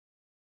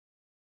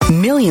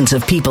Millions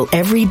of people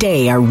every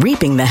day are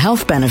reaping the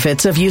health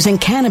benefits of using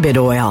cannabis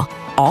oil,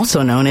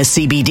 also known as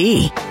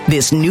CBD.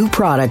 This new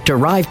product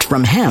derived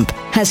from hemp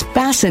has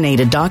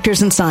fascinated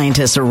doctors and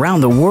scientists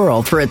around the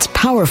world for its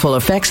powerful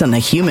effects on the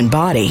human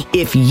body.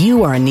 If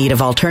you are in need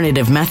of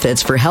alternative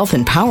methods for health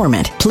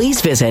empowerment, please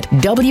visit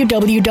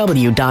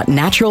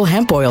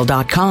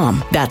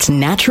www.naturalhempoil.com. That's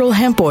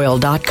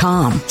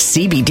naturalhempoil.com.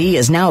 CBD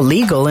is now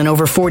legal in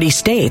over 40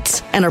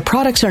 states, and our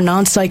products are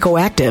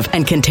non-psychoactive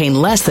and contain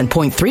less than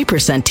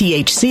 0.3%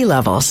 THC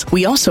levels.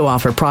 We also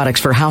offer products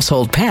for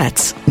household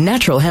pets.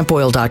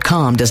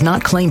 Naturalhempoil.com does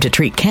not claim to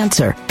treat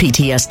cancer,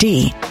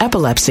 PTSD,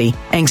 epilepsy,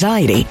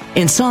 anxiety,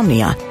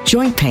 insomnia,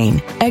 joint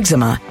pain,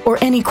 eczema, or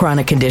any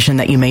chronic condition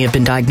that you may have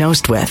been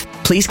diagnosed with.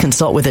 Please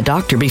consult with a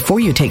doctor before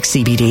you take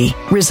CBD.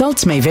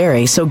 Results may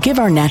vary, so give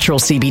our natural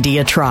CBD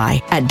a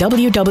try at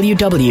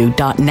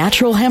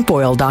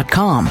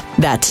www.naturalhempoil.com.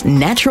 That's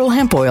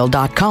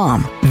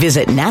naturalhempoil.com.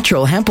 Visit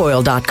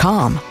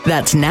naturalhempoil.com.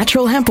 That's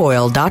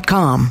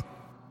naturalhempoil.com.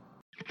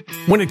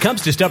 When it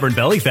comes to stubborn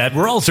belly fat,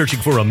 we're all searching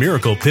for a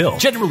miracle pill.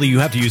 Generally, you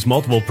have to use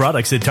multiple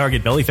products that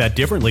target belly fat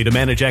differently to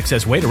manage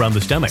excess weight around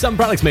the stomach. Some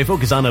products may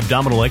focus on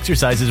abdominal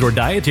exercises or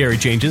dietary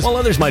changes, while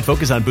others might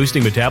focus on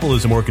boosting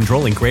metabolism or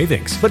controlling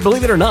cravings. But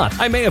believe it or not,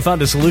 I may have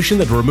found a solution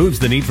that removes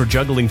the need for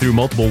juggling through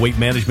multiple weight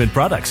management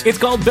products. It's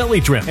called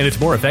Belly Trim, and it's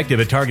more effective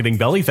at targeting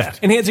belly fat,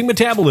 enhancing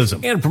metabolism,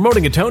 and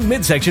promoting a toned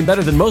midsection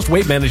better than most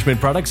weight management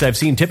products I've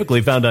seen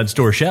typically found on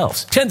store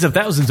shelves. Tens of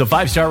thousands of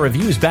 5-star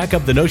reviews back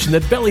up the notion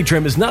that Belly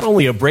Trim is not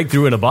only a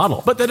breakthrough in a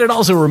bottle, but that it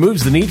also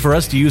removes the need for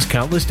us to use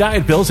countless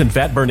diet pills and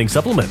fat-burning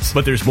supplements.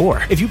 But there's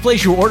more. If you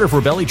place your order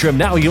for Belly Trim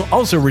now, you'll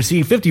also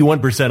receive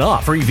 51%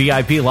 off, free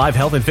VIP live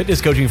health and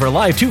fitness coaching for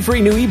life, 2 free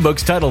new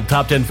ebooks titled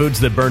Top 10 Foods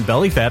That Burn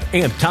Belly Fat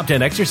and Top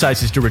 10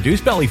 Exercises to Reduce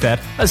Belly Fat,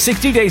 a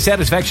 60-day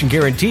satisfaction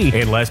guarantee,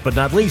 and last but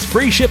not least,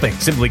 free shipping.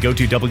 Simply go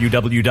to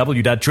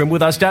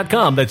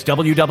www.trimwithus.com. That's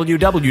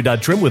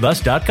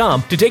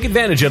www.trimwithus.com to take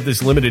advantage of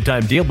this limited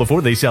time deal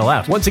before they sell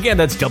out. Once again,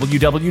 that's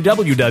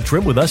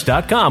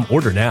www.trimwithus.com.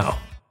 Order now.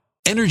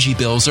 Energy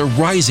bills are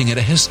rising at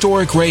a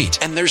historic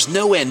rate, and there's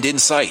no end in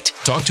sight.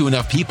 Talk to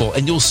enough people,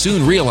 and you'll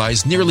soon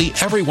realize nearly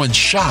everyone's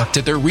shocked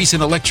at their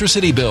recent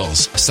electricity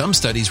bills. Some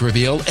studies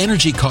reveal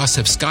energy costs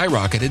have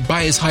skyrocketed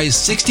by as high as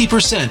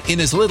 60%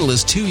 in as little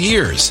as 2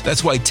 years.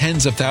 That's why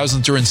tens of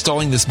thousands are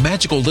installing this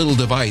magical little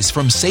device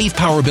from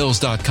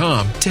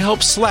SavePowerBills.com to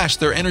help slash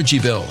their energy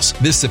bills.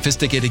 This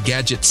sophisticated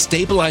gadget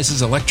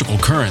stabilizes electrical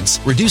currents,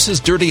 reduces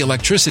dirty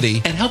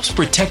electricity, and helps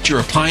protect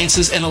your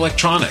appliances and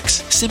electronics.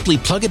 Simply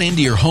plug it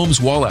into your home's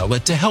wall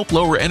outlet to help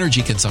lower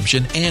energy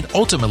consumption and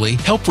ultimately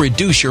help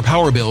reduce your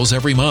power bills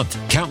every month.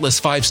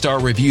 Countless 5-star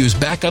reviews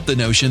back up the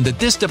notion that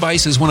this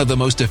device is one of the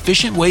most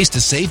efficient ways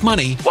to save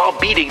money while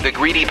beating the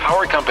greedy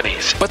power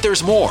companies. But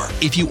there's more.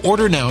 If you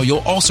order now, you'll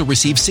also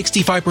receive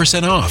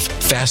 65% off,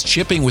 fast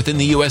shipping within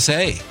the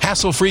USA,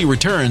 hassle-free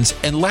returns,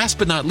 and last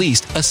but not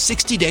least, a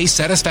 60-day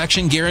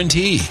satisfaction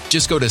guarantee.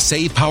 Just go to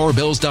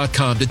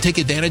SavePowerBills.com to take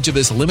advantage of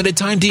this limited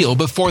time deal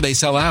before they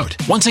sell out.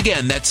 Once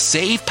again, that's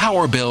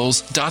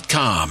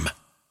SavePowerBills.com.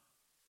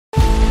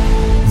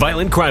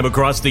 Violent crime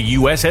across the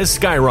U.S. has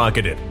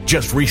skyrocketed.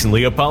 Just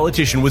recently, a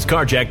politician was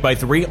carjacked by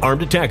 3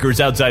 armed attackers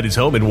outside his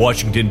home in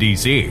Washington,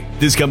 D.C.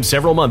 This comes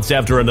several months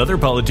after another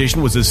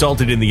politician was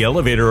assaulted in the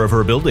elevator of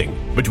her building.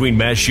 Between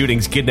mass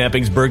shootings,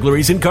 kidnappings,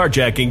 burglaries, and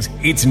carjackings,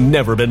 it's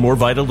never been more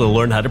vital to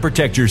learn how to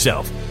protect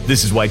yourself.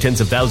 This is why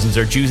tens of thousands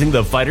are choosing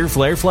the Fighter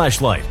Flare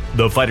flashlight.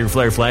 The Fighter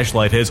Flare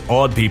flashlight has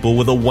awed people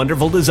with a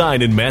wonderful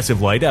design and massive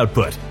light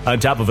output. On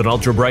top of an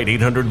ultra-bright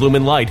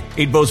 800-lumen light,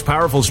 it boasts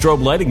powerful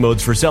strobe lighting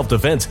modes for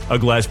self-defense, a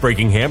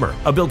glass-breaking hammer,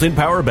 a built-in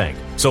power bank,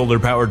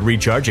 solar-powered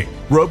recharging,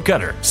 rope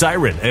cutter,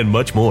 siren, and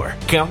much more.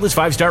 Countless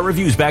 5-star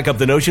reviews back up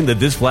the notion that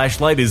this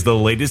flashlight is the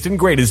latest and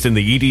greatest in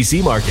the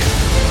EDC market.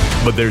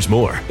 But there's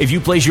more. If you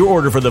place your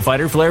order for the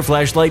Fighter Flare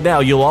flashlight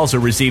now, you'll also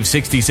receive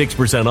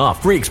 66%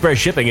 off, free express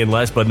shipping, and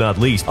last but not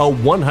least, a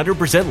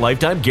 100%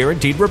 lifetime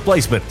guaranteed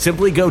replacement.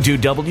 Simply go to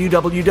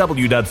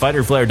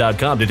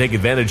www.fighterflare.com to take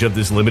advantage of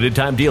this limited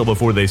time deal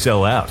before they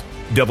sell out.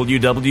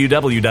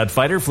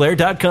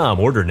 www.fighterflare.com.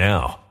 Order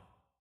now.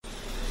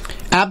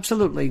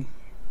 Absolutely.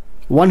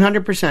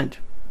 100%.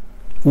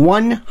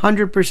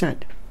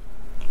 100%.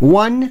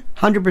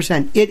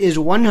 100%. It is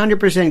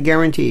 100%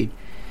 guaranteed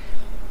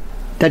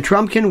that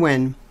Trump can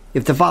win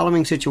if the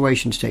following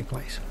situations take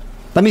place.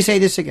 Let me say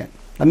this again.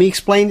 Let me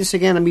explain this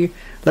again.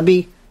 Let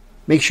me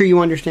make sure you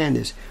understand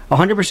this.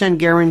 100%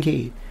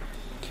 guaranteed.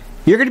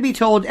 You're going to be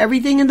told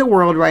everything in the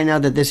world right now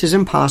that this is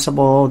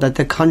impossible, that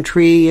the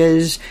country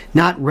is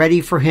not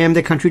ready for him,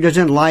 the country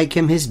doesn't like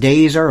him, his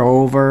days are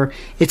over,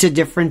 it's a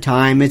different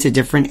time, it's a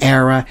different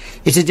era,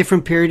 it's a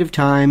different period of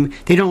time,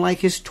 they don't like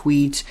his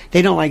tweets,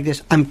 they don't like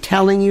this. I'm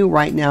telling you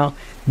right now,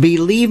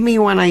 believe me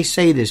when I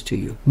say this to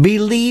you.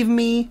 Believe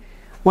me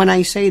when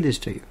I say this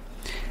to you.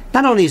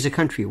 Not only is the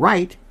country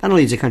right, not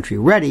only is the country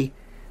ready,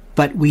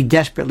 but we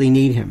desperately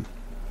need him.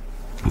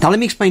 Now let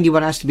me explain to you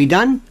what has to be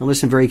done, and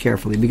listen very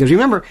carefully, because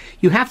remember,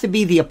 you have to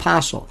be the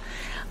apostle.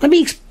 Let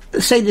me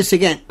say this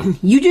again.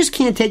 You just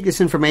can't take this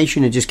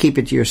information and just keep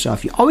it to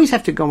yourself. You always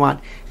have to go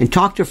out and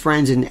talk to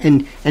friends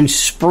and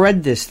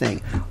spread this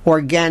thing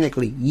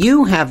organically.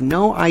 You have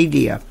no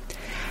idea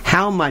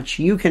how much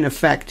you can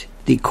affect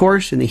the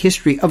course and the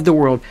history of the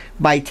world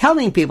by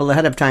telling people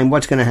ahead of time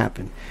what's going to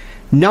happen.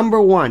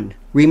 Number one,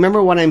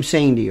 remember what I'm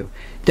saying to you.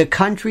 The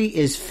country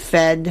is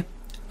fed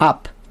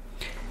up.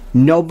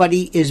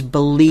 Nobody is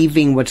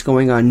believing what's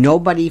going on.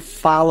 Nobody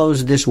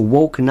follows this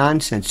woke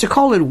nonsense. To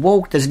call it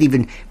woke doesn't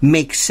even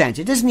make sense.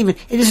 It doesn't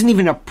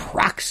even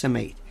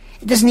approximate.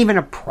 It doesn't even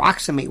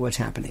approximate what's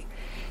happening.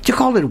 To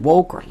call it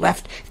woke or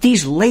left,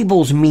 these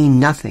labels mean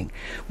nothing.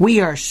 We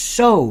are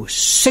so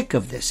sick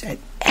of this at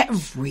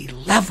every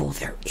level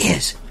there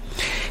is.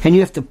 And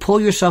you have to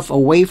pull yourself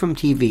away from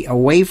TV,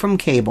 away from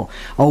cable,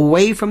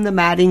 away from the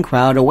madding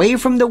crowd, away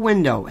from the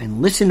window, and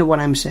listen to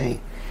what I'm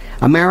saying.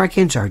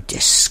 Americans are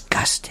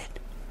disgusted.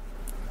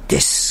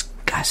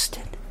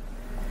 Disgusted.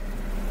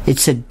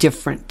 It's a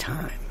different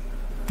time.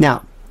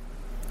 Now,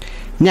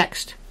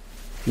 next,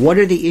 what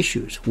are the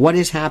issues? What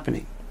is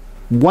happening?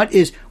 What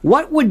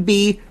would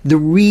be the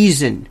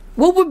reason?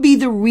 What would be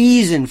the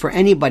reason for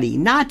anybody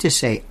not to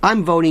say,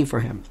 I'm voting for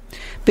him?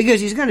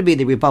 Because he's going to be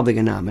the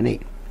Republican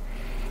nominee.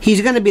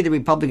 He's going to be the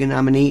Republican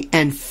nominee,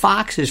 and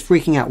Fox is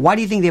freaking out. Why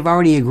do you think they've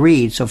already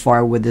agreed so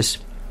far with this,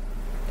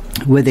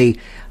 with a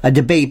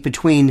debate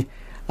between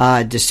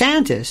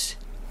DeSantis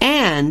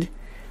and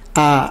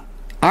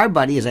our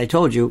buddy, as I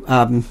told you,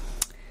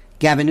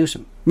 Gavin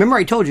Newsom? Remember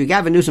I told you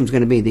Gavin Newsom's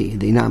going to be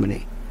the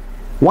nominee.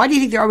 Why do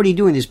you think they're already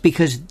doing this?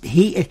 Because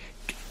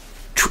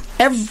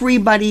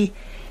everybody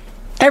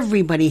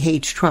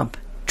hates Trump.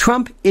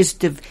 Trump is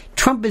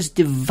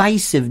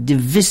divisive,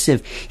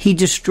 divisive. He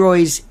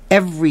destroys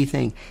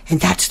everything. And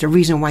that's the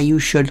reason why you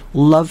should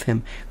love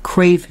him,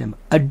 crave him,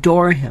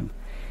 adore him.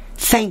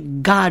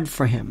 Thank God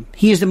for him.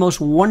 He is the most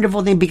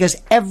wonderful thing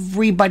because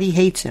everybody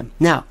hates him.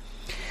 Now,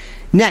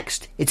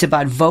 next, it's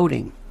about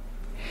voting.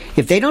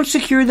 If they don't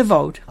secure the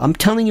vote, I'm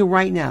telling you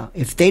right now,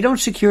 if they don't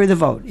secure the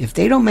vote, if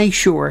they don't make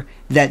sure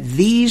that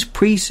these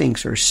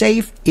precincts are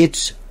safe,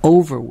 it's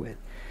over with.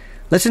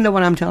 Listen to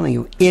what I'm telling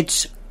you.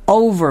 It's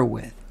over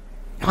with.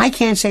 I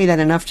can't say that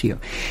enough to you.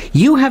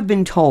 You have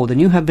been told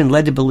and you have been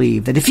led to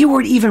believe that if you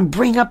were to even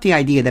bring up the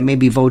idea that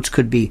maybe votes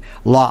could be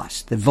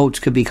lost, that votes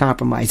could be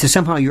compromised, that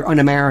somehow you're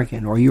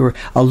un-American or you're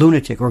a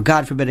lunatic or,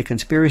 God forbid, a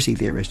conspiracy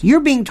theorist, you're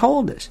being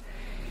told this.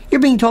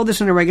 You're being told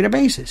this on a regular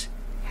basis.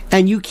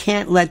 And you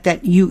can't let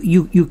that,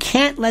 you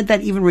can't let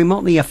that even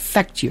remotely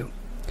affect you.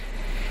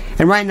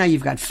 And right now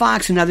you've got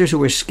Fox and others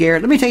who are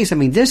scared. Let me tell you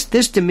something. This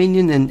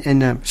Dominion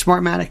and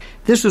Smartmatic,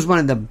 this was one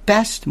of the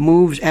best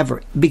moves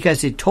ever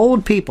because it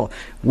told people,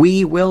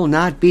 we will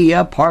not be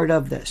a part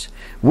of this.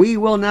 We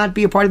will not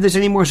be a part of this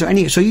anymore. So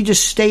you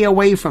just stay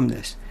away from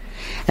this.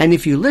 And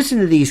if you listen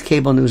to these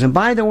cable news, and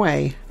by the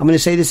way, I'm going to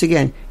say this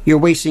again, you're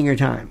wasting your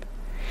time.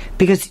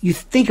 Because you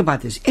think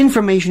about this.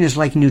 Information is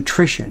like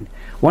nutrition.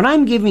 What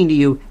I'm giving to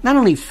you not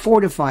only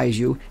fortifies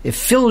you, it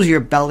fills your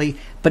belly,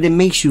 but it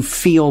makes you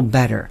feel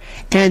better.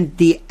 And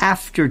the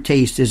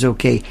aftertaste is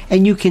okay.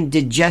 And you can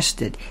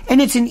digest it. And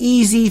it's an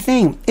easy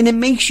thing. And it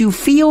makes you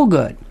feel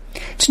good.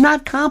 It's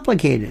not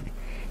complicated.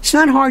 It's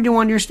not hard to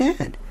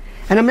understand.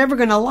 And I'm never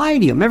going to lie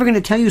to you. I'm never going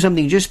to tell you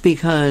something just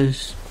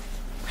because.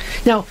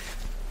 Now,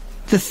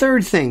 the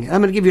third thing,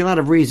 I'm going to give you a lot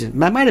of reasons.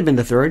 That might have been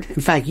the third.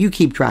 In fact, you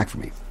keep track for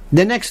me.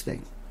 The next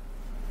thing.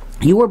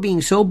 You are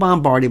being so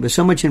bombarded with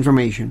so much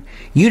information,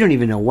 you don't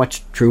even know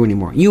what's true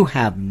anymore. You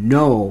have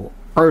no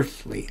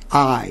earthly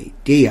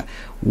idea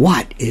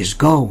what is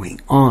going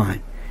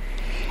on.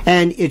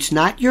 And it's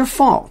not your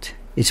fault.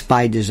 It's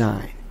by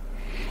design.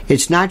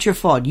 It's not your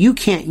fault. You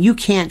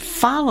can't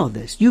follow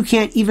this. You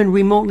can't even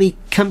remotely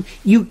come,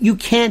 you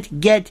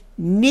can't get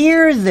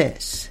near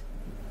this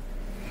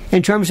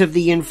in terms of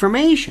the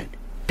information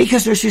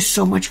because there's just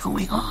so much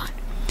going on.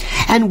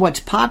 And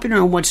what's popular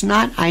and what's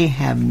not, I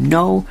have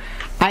no...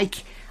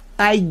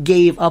 I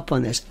gave up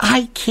on this.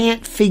 I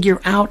can't figure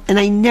out, and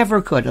I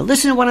never could. Now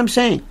listen to what I'm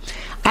saying.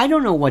 I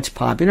don't know what's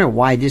popular,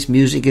 why this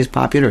music is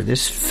popular,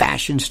 this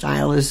fashion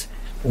style is,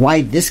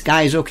 why this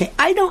guy is okay.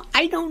 I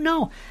don't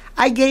know.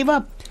 I gave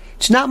up.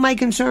 It's not my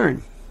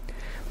concern.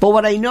 But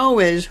what I know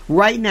is,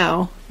 right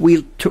now,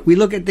 we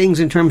look at things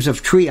in terms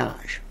of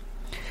triage.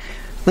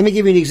 Let me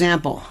give you an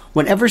example.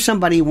 Whenever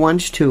somebody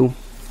wants to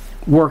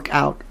work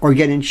out or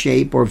get in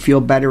shape or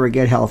feel better or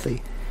get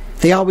healthy,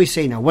 they always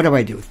say, now, what do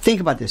I do?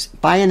 Think about this.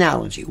 By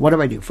analogy, what do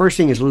I do? First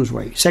thing is lose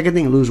weight. Second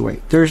thing, lose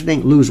weight. Third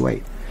thing, lose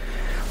weight.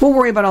 We'll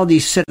worry about all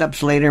these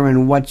sit-ups later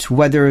and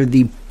whether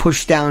the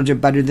push-downs are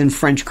better than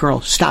French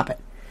curls. Stop it.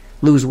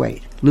 Lose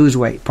weight. Lose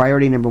weight.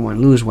 Priority number one,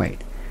 lose weight.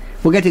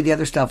 We'll get to the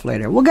other stuff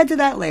later. We'll get to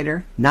that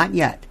later. Not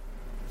yet.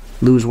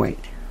 Lose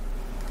weight.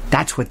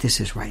 That's what this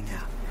is right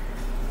now.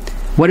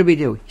 What do we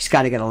do? He's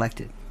got to get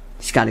elected.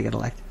 He's got to get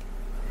elected.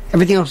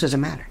 Everything else doesn't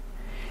matter.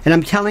 And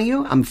I'm telling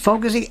you, I'm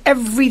focusing,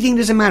 everything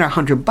doesn't matter.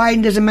 Hunter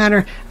Biden doesn't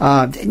matter.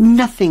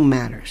 Nothing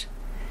matters.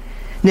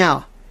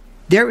 Now,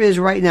 there is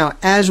right now,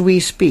 as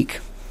we speak,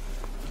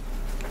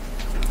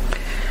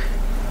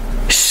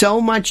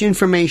 So much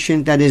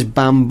information that is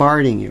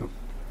bombarding you.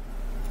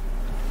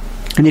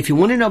 And if you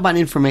want to know about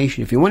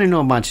information, if you want to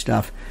know about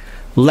stuff,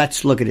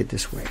 let's look at it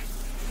this way.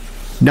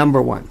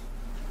 Number one,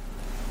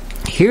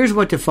 here's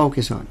what to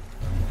focus on.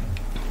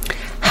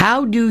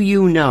 How do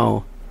you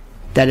know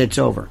that it's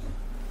over?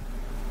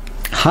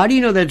 How do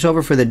you know that it's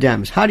over for the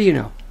Dems? How do you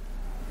know?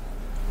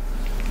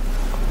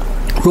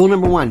 Rule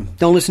number one,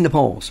 don't listen to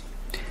polls.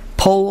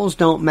 Polls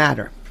don't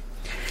matter.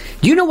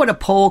 Do you know what a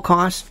poll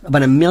costs?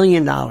 About $1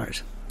 million.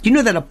 Do you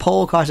know that a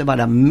poll costs about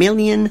 $1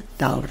 million?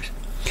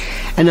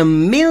 And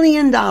 $1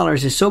 million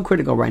is so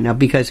critical right now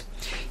because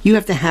you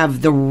have to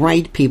have the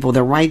right people,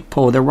 the right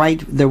poll, the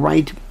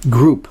right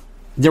group,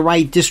 the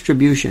right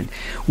distribution.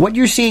 What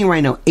you're seeing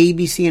right now,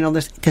 ABC and all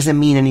this, doesn't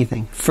mean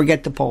anything.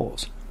 Forget the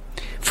polls.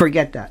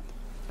 Forget that.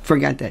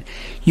 Forget that.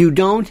 You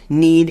don't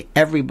need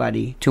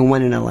everybody to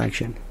win an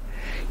election.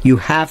 You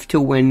have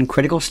to win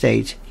critical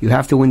states. You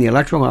have to win the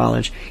Electoral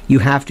College. You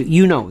have to,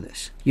 you know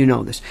this.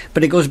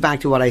 But it goes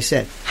back to what I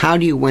said. How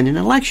do you win an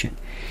election?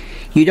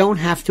 You don't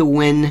have to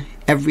win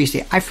every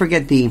state. I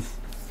forget to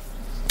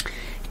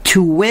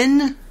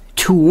win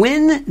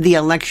the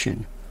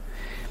election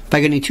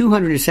by getting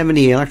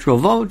 270 electoral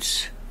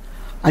votes.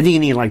 I think you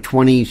need like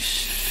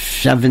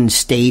 27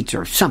 states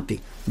or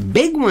something.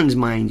 Big ones,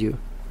 mind you.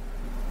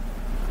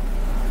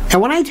 And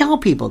when I tell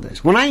people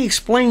this, when I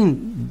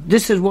explain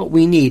this is what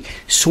we need,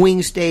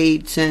 swing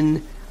states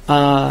and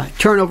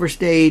turnover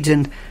states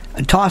and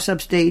toss-up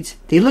states,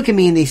 they look at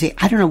me and they say,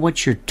 I don't know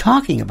what you're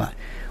talking about.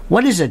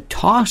 What is a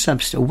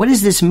toss-up state? What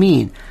does this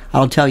mean?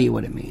 I'll tell you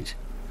what it means.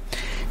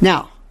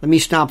 Now, let me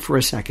stop for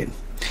a second.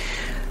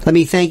 Let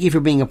me thank you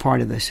for being a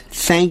part of this.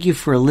 Thank you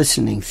for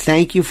listening.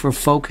 Thank you for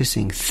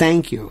focusing.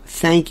 Thank you.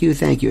 Thank you.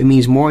 Thank you. It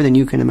means more than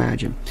you can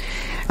imagine.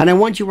 And I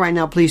want you right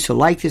now, please, to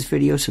like this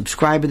video,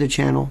 subscribe to the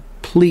channel.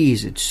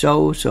 Please, it's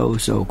so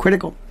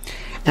critical.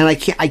 And I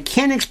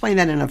can't explain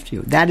that enough to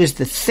you. That is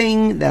the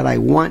thing that I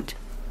want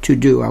to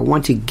do. I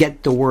want to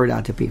get the word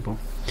out to people.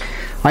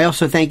 I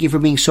also thank you for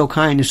being so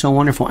kind and so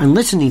wonderful and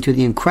listening to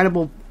the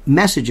incredible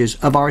messages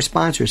of our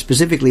sponsors,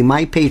 specifically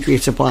My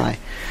Patriot Supply.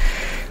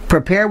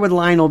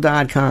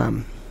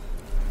 PrepareWithLionel.com.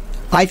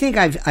 I think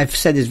I've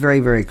said this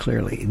very, very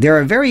clearly. There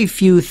are very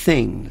few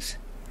things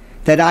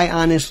that I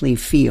honestly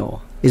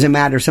feel is a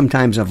matter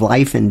sometimes of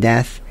life and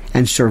death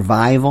and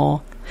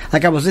survival.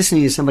 Like I was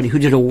listening to somebody who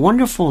did a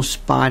wonderful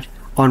spot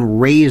on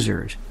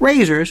razors.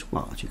 Razors,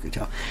 well, as you can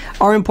tell,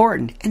 are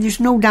important. And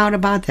there's no doubt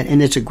about that.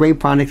 And it's a great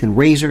product and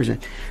razors.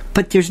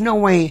 But there's no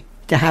way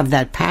to have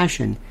that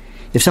passion.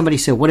 If somebody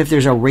said, what if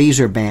there's a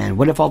razor ban?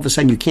 What if all of a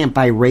sudden you can't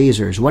buy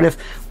razors? What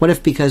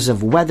if because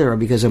of weather or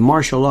because of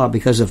martial law,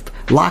 because of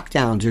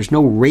lockdowns, there's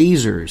no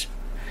razors?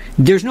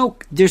 There's no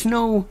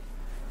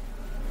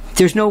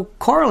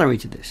corollary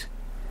to this.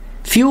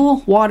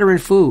 Fuel, water,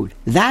 and food.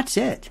 That's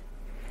it.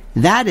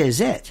 That is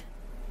it.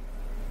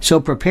 So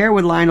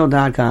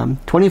preparewithlionel.com,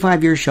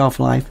 25-year shelf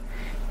life.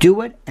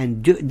 Do it,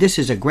 and this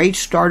is a great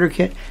starter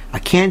kit. I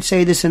can't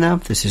say this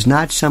enough. This is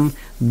not some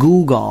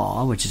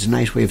Google, which is a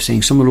nice way of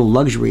saying some little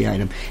luxury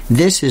item.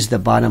 This is the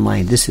bottom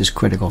line. This is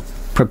critical.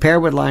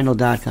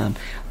 Preparewithlionel.com.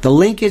 The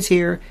link is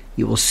here.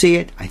 You will see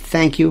it. I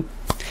thank you.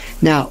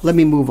 Now, let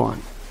me move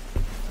on.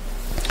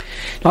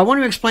 Now, I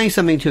want to explain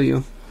something to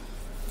you.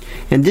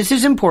 And this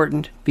is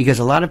important because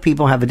a lot of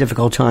people have a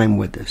difficult time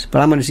with this.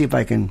 But I'm going to see if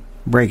I can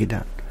break it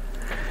down.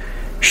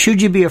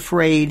 Should you be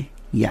afraid?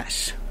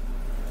 Yes.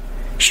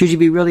 Should you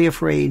be really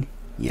afraid?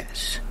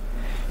 Yes.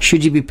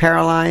 Should you be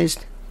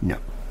paralyzed? No.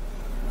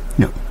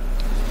 No.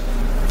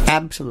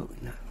 Absolutely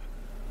not.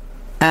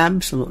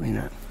 Absolutely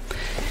not.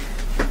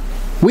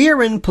 We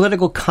are in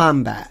political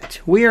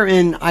combat. We are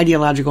in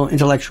ideological,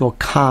 intellectual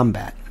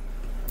combat.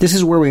 This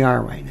is where we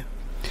are right now.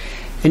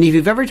 And if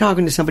you've ever talked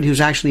to somebody who's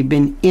actually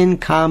been in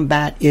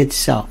combat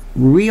itself,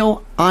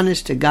 real,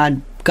 honest to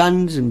God,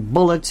 guns and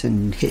bullets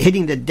and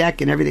hitting the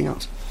deck and everything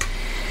else,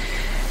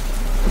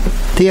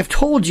 they have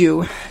told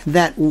you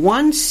that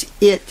once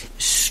it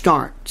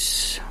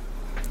starts,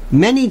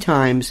 many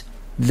times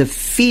the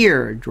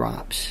fear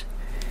drops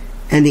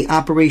and the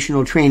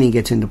operational training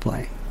gets into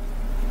play.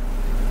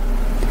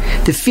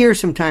 The fear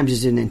sometimes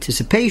is in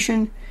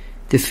anticipation.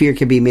 The fear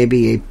can be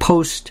maybe a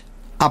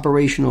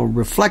post-operational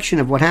reflection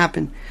of what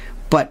happened.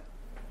 But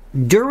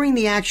during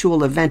the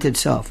actual event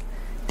itself,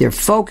 they're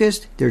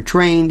focused, they're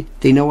trained,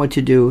 they know what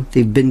to do,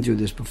 they've been through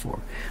this before.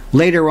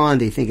 Later on,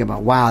 they think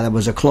about, wow, that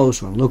was a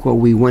close one. Look what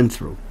we went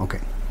through. Okay.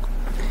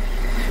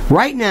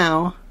 Right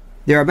now,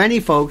 there are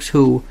many folks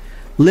who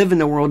live in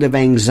the world of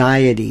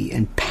anxiety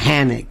and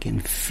panic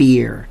and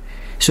fear.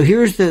 So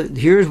here's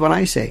what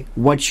I say.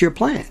 What's your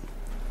plan?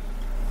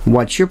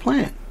 What's your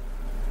plan?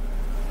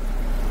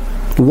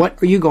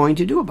 What are you going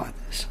to do about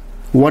this?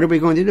 What are we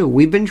going to do?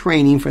 We've been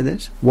training for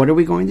this. What are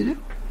we going to do?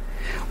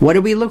 What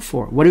do we look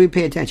for? What do we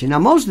pay attention? Now,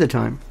 most of the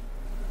time,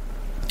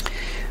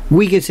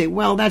 we can say,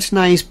 well, that's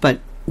nice, but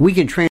we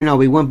can train all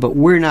we want, but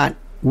we're not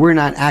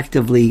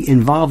actively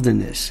involved in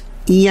this.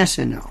 Yes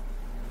and no.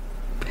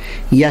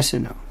 Yes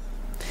and no.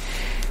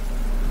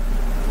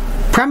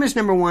 Premise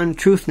number one,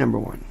 truth number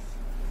one.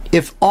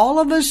 If all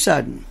of a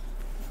sudden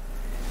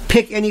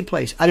Pick any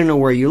place. I don't know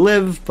where you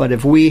live, but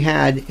if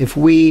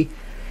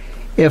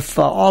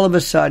all of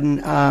a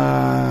sudden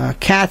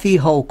Kathy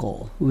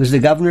Hochul, who was the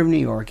governor of New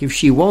York, if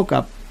she woke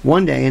up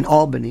one day in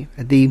Albany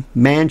at the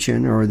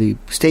mansion or the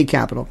state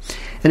capitol,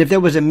 and if there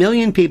was 1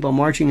 million people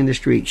marching in the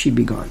street, she'd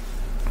be gone.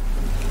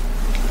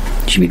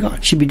 She'd be gone.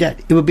 She'd be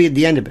dead. It would be at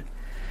the end of it.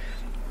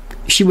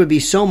 She would be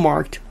so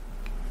marked,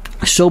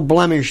 so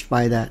blemished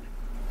by that,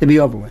 it'd be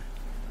over with.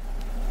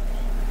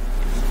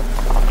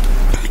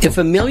 If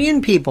 1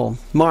 million people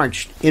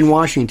marched in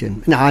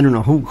Washington, now I don't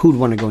know who'd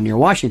want to go near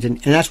Washington,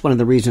 and that's one of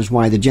the reasons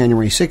why the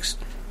January 6th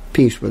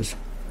piece was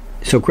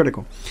so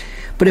critical.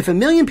 But if 1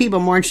 million people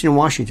marched in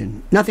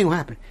Washington, nothing will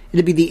happen.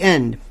 It'd be the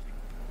end.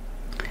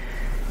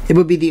 It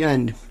would be the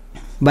end.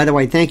 By the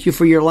way, thank you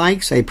for your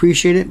likes. I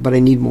appreciate it, but I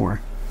need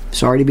more.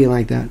 Sorry to be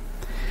like that.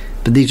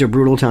 But these are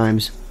brutal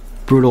times.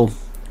 Brutal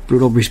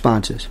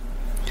responses.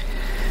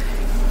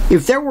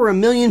 If there were 1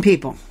 million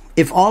people,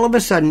 if all of a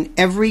sudden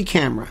every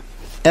camera,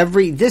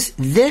 this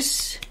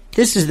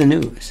is the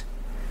news.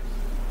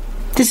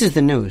 This is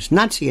the news,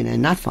 not CNN,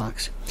 not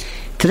Fox.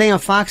 Today on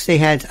Fox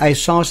I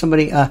saw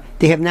somebody,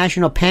 they have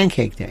National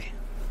Pancake Day.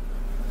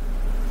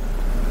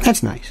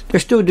 That's nice. They're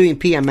still doing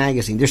PM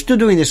Magazine. They're still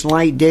doing this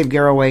light Dave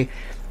Garroway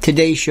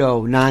Today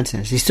Show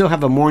nonsense. They still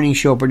have a morning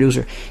show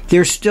producer.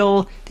 They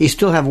still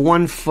have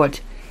 1 foot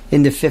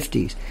in the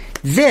 50s.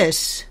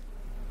 This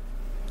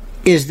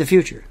is the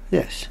future.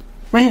 This.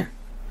 Right here.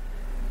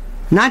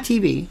 Not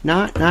TV,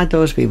 not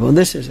those people.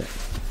 This is it.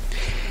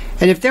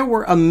 And if there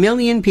were 1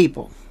 million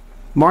people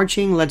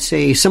marching, let's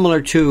say,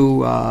 similar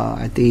to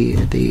at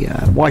the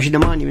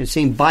Washington Monument,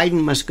 saying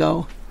Biden must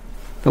go,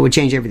 that would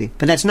change everything.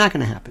 But that's not going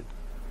to happen.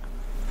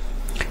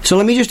 So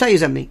let me just tell you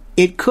something.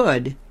 It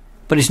could,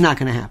 but it's not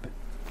going to happen.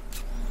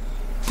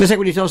 It's like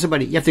when you tell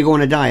somebody, you have to go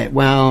on a diet.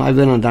 Well, I've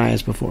been on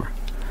diets before.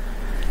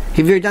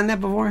 Have you ever done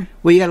that before?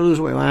 Well, you got to lose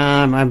weight. Well,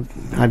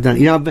 I've done it.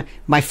 You know,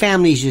 my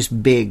family's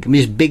just big. I'm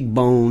just big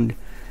boned.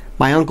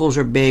 My uncles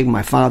are big.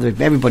 My father,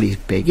 everybody's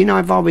big. You know,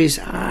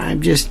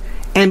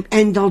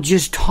 and they'll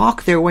just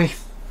talk their way.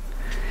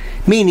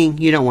 Meaning,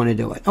 you don't want to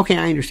do it. Okay,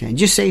 I understand.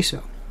 Just say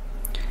so.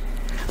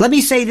 Let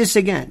me say this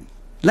again.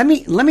 Let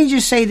me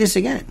just say this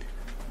again.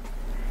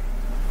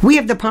 We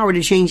have the power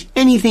to change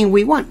anything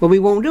we want, but we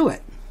won't do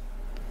it.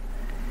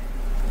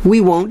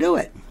 We won't do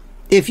it.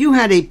 If you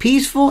had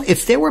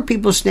if there were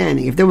people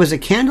standing, if there was a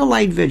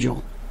candlelight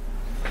vigil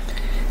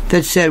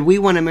that said we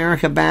want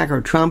America back,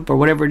 or Trump, or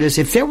whatever it is,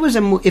 if there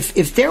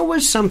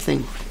was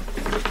something,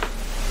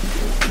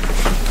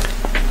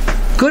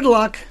 good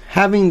luck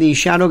having the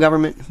shadow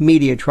government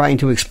media trying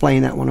to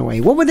explain that one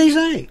away. What would they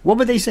say? What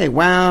would they say?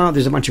 Wow,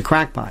 there's a bunch of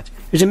crackpots.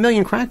 There's 1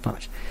 million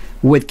crackpots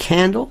with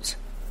candles.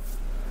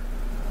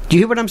 Do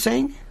you hear what I'm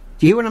saying?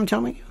 Do you hear what I'm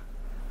telling you?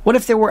 What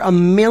if there were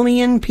 1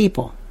 million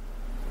people?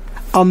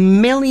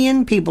 1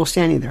 million people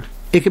standing there.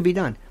 It could be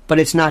done, but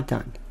it's not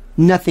done.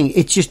 Nothing.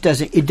 It just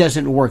doesn't. It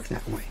doesn't work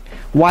that way.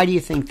 Why do you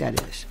think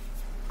that is?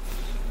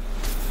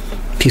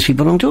 Because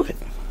people don't do it.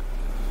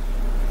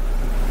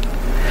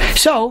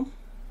 So,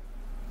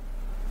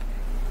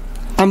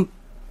 I'm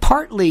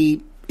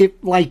partly,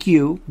 like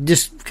you,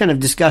 just kind of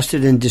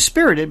disgusted and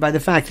dispirited by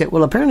the fact that,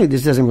 well, apparently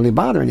this doesn't really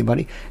bother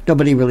anybody.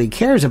 Nobody really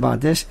cares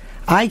about this.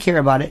 I care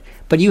about it,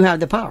 but you have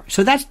the power.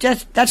 So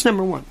that's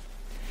number one.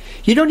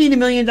 You don't need $1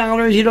 million.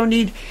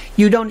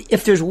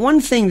 If there's one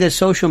thing that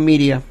social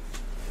media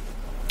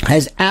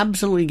has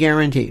absolutely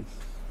guaranteed,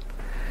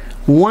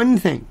 one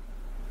thing,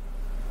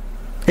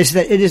 is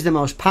that it is the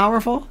most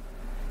powerful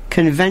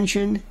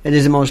convention, it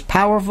is the most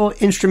powerful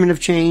instrument of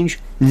change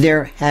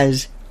there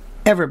has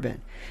ever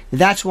been.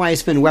 That's why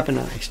it's been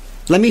weaponized.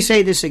 Let me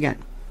say this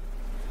again.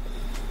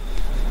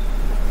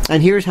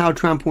 And here's how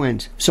Trump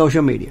wins.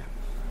 Social media.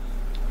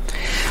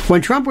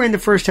 When Trump ran the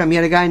first time, he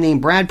had a guy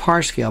named Brad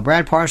Parscale.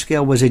 Brad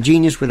Parscale was a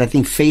genius with, I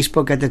think,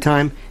 Facebook at the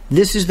time.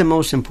 This is the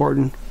most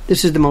important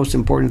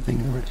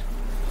thing there is.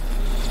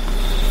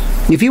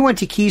 If you went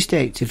to key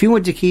states, if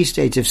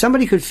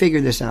somebody could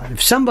figure this out,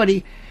 if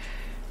somebody,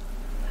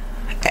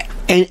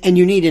 and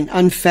you need an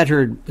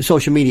unfettered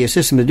social media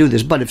system to do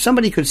this, but if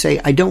somebody could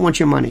say, I don't want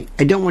your money,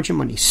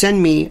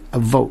 send me a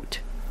vote.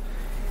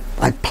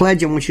 I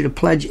want you to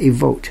pledge a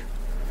vote.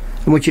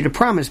 I want you to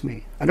promise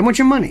me, I don't want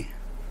your money.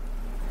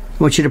 I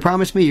want you to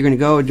promise me you're going to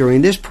go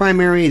during this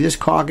primary, this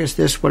caucus,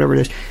 this, whatever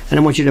it is, and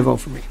I want you to vote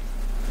for me.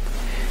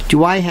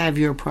 Do I have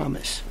your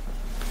promise?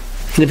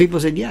 And the people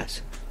said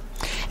yes.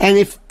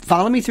 And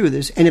follow me through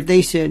this, and if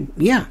they said,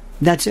 yeah,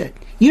 that's it.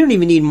 You don't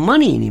even need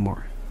money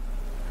anymore.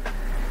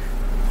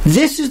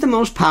 This is the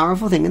most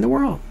powerful thing in the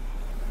world.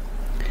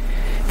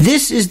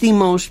 This is the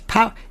most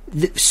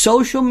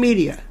social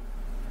media.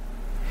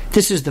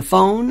 This is the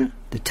phone,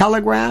 the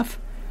telegraph,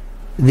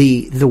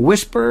 the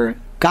whisper,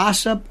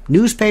 gossip,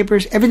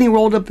 newspapers, everything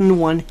rolled up into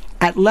one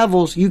at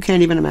levels you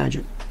can't even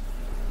imagine.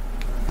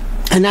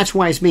 And that's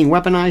why it's being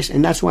weaponized,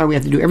 and that's why we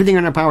have to do everything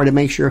in our power to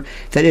make sure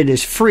that it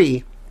is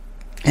free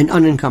and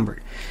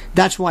unencumbered.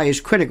 That's why it's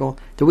critical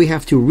that we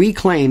have to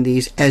reclaim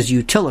these as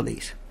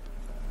utilities.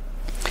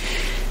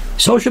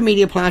 Social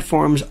media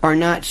platforms are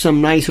not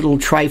some nice little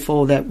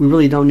trifle that we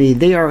really don't need.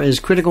 They are as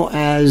critical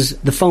as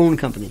the phone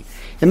company.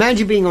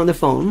 Imagine being on the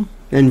phone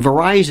and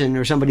Verizon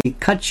or somebody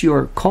cuts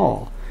your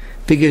call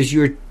because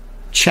you're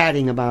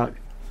chatting about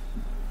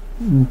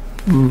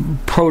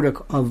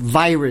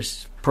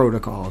virus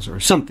protocols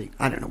or something.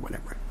 I don't know,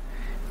 whatever.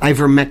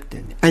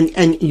 Ivermectin.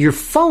 And your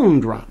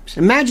phone drops.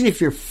 Imagine if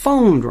your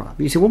phone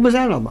dropped. You say, what was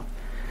that all about?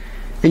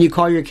 And you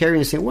call your carrier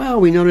and say, well,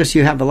 we notice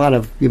you've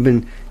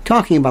been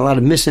talking about a lot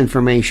of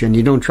misinformation.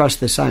 You don't trust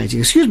the science.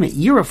 Excuse me,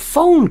 you're a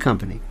phone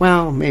company.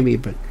 Well, maybe,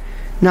 but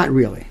not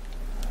really.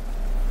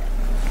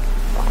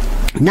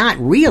 Not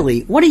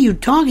really? What are you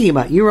talking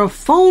about? You're a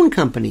phone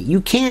company. You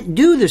can't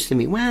do this to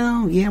me.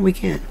 Well, yeah, we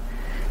can.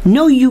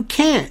 No, you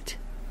can't.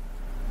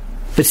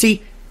 But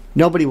see,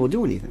 nobody will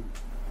do anything.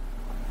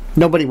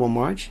 Nobody will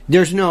march.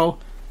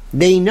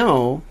 They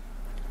know,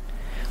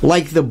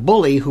 like the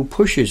bully who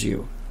pushes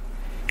you,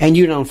 and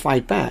you don't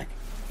fight back.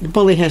 The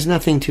bully has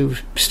nothing to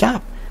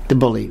stop the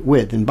bully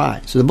with and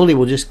by. So the bully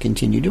will just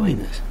continue doing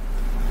this.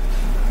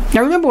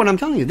 Now remember what I'm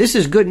telling you. This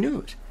is good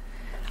news.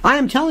 I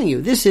am telling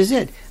you, this is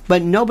it.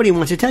 But nobody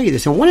wants to tell you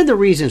this. And one of the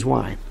reasons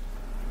why,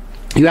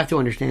 you have to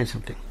understand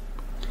something.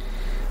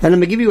 And I'm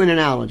going to give you an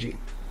analogy.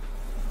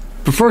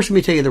 But first, let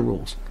me tell you the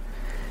rules.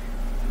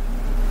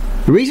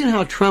 The reason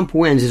how Trump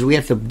wins is we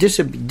have to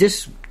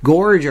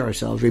disgorge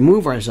ourselves,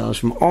 remove ourselves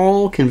from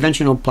all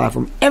conventional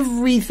platform,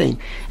 everything,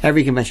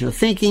 every conventional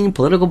thinking,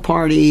 political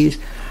parties,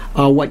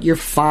 what your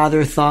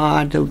father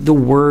thought, the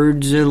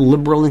words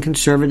liberal and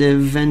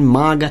conservative and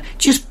MAGA.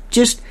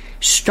 Just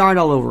start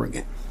all over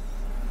again.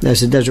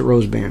 As the Desert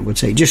Rose Band would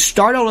say. Just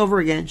start all over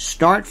again.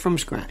 Start from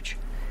scratch.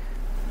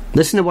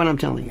 Listen to what I'm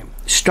telling you.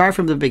 Start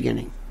from the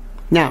beginning.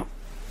 Now,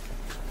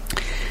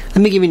 let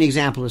me give you an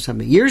example of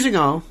something. Years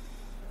ago,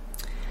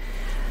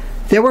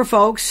 there were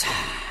folks,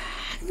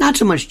 not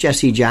so much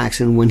Jesse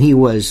Jackson when he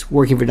was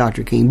working for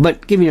Dr. King,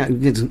 but give you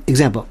an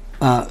example.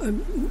 Al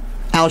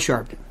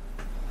Sharpton.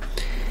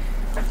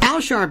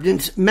 Al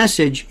Sharpton's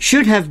message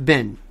should have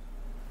been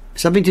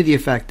something to the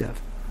effect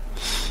of,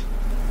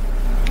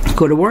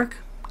 go to work,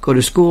 go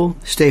to school,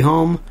 stay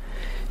home,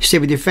 stay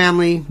with your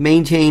family,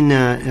 maintain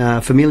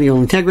familial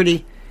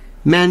integrity.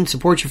 Men,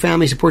 support your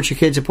family, support your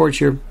kids,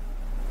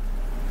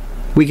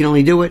 we can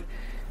only do it.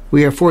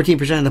 We are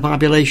 14% of the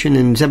population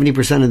and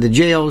 70% of the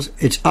jails.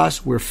 It's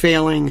us. We're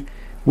failing.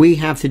 We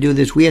have to do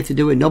this. We have to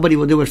do it. Nobody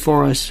will do it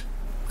for us.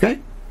 Okay?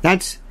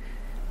 That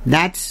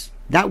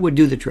would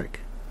do the trick.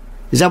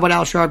 Is that what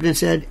Al Sharpton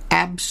said?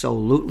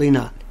 Absolutely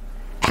not.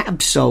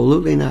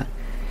 Absolutely not.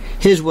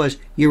 His was,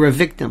 you're a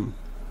victim.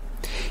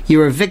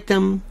 You're a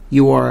victim.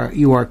 You are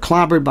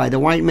clobbered by the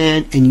white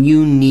man, and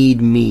you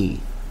need me.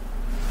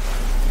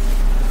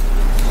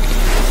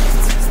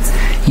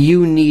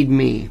 You need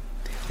me.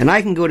 And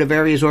I can go to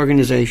various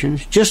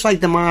organizations, just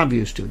like the mob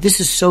used to. This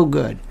is so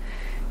good.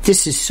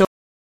 This is so...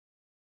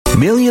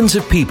 Millions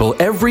of people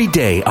every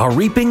day are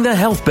reaping the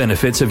health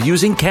benefits of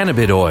using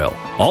cannabis oil,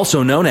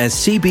 also known as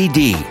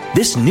CBD.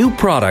 This new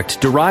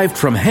product derived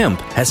from hemp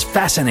has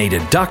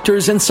fascinated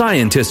doctors and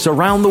scientists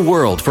around the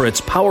world for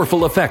its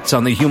powerful effects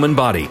on the human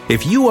body.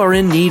 If you are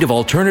in need of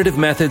alternative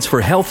methods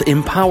for health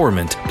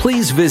empowerment,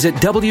 please visit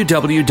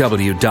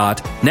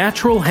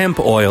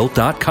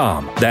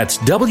www.naturalhempoil.com. That's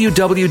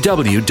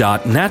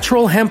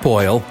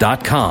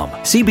www.naturalhempoil.com.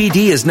 CBD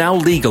is now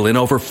legal in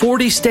over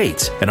 40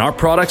 states, and our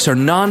products are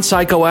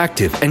non-psychoactive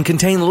and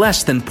contain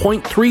less than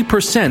 0.3%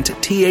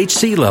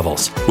 THC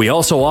levels. We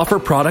also offer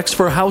products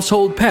for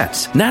household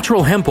pets.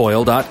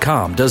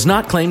 NaturalHempOil.com does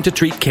not claim to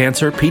treat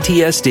cancer,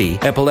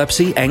 PTSD,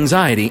 epilepsy,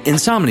 anxiety,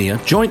 insomnia,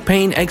 joint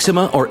pain,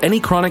 eczema, or any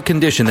chronic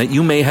condition that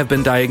you may have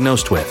been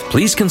diagnosed with.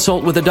 Please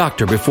consult with a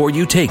doctor before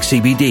you take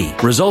CBD.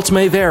 Results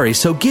may vary,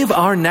 so give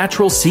our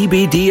natural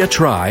CBD a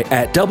try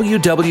at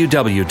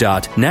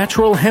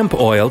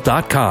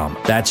www.naturalhempoil.com.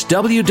 That's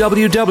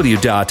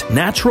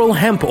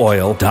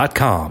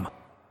www.naturalhempoil.com.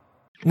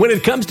 When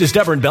it comes to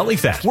stubborn belly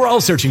fat, we're all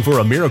searching for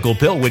a miracle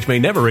pill which may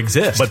never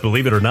exist. But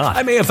believe it or not,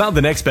 I may have found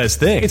the next best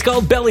thing. It's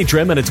called Belly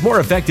Trim, and it's more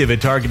effective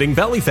at targeting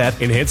belly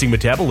fat, enhancing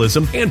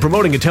metabolism, and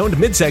promoting a toned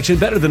midsection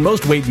better than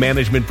most weight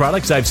management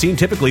products I've seen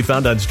typically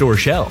found on store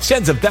shelves.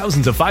 Tens of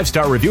thousands of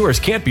 5-star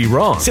reviewers can't be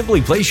wrong. Simply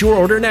place your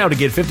order now to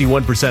get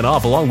 51%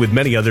 off along with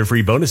many other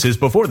free bonuses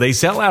before they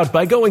sell out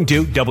by going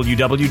to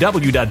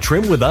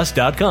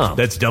www.trimwithus.com.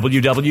 That's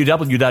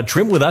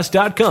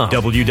www.trimwithus.com.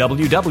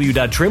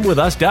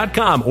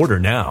 www.trimwithus.com. Order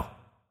now.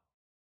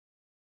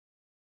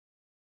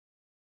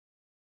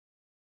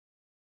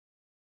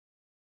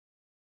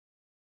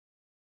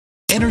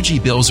 Energy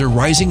bills are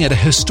rising at a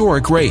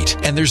historic rate,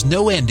 and there's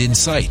no end in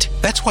sight.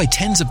 That's why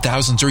tens of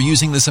thousands are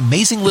using this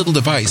amazing little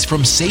device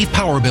from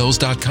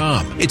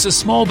SavePowerBills.com. It's a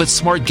small but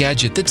smart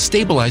gadget that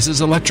stabilizes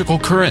electrical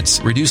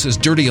currents, reduces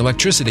dirty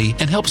electricity,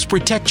 and helps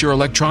protect your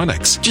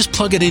electronics. Just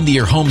plug it into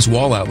your home's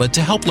wall outlet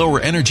to help lower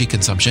energy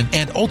consumption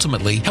and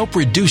ultimately help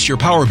reduce your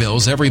power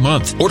bills every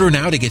month. Order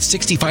now to get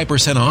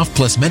 65% off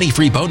plus many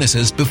free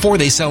bonuses before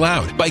they sell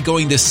out by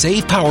going to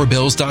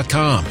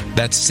SavePowerBills.com.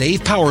 That's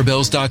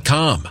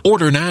SavePowerBills.com.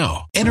 Order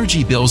now.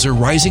 Energy bills are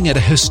rising at a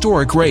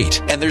historic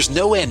rate, and there's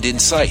no end in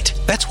sight.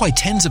 That's why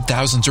tens of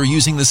thousands are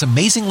using this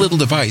amazing little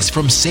device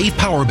from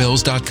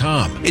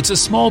SavePowerBills.com. It's a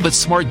small but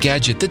smart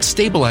gadget that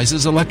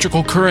stabilizes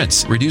electrical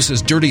currents,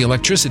 reduces dirty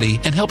electricity,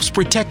 and helps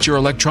protect your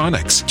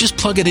electronics. Just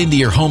plug it into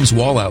your home's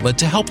wall outlet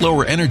to help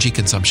lower energy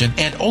consumption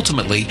and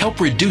ultimately help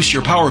reduce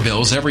your power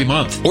bills every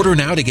month. Order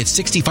now to get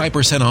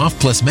 65% off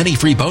plus many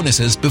free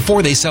bonuses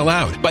before they sell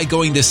out by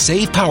going to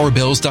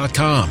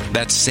SavePowerBills.com.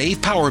 That's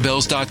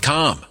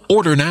SavePowerBills.com.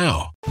 Order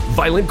now.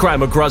 Violent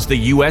crime across the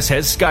U.S.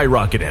 has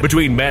skyrocketed.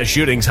 Between mass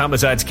shootings,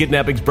 homicides,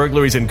 kidnappings,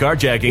 burglaries, and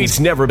carjackings, it's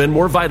never been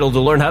more vital to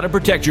learn how to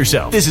protect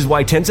yourself. This is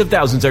why tens of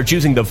thousands are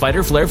choosing the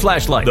Fighter Flare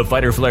flashlight. The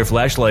Fighter Flare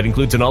flashlight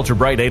includes an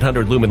ultra-bright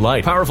 800-lumen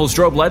light, powerful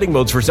strobe lighting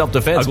modes for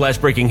self-defense, a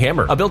glass-breaking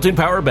hammer, a built-in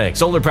power bank,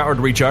 solar-powered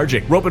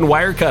recharging, rope and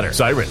wire cutter,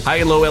 siren, high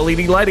and low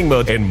LED lighting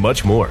mode, and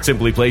much more.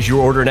 Simply place your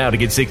order now to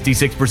get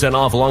 66%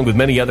 off along with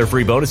many other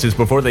free bonuses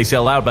before they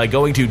sell out by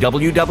going to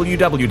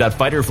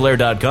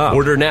www.fighterflare.com.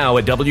 Order now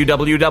at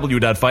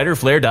www.fighterflare.com.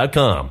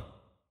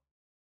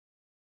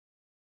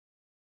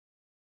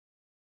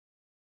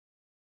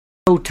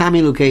 Oh,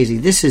 Tommy Lucchese,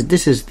 this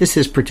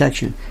is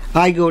protection.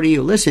 I go to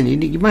you. Listen,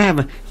 you might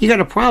have you got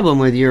a problem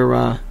with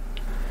your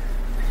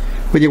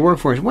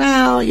workforce.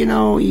 Well,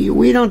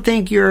 we don't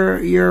think your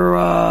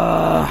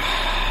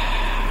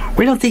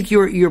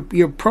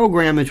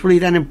program is really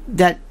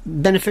that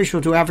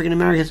beneficial to African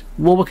Americans.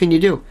 Well, what can you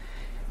do?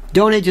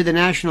 Donate to the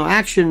National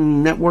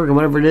Action Network or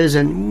whatever it is,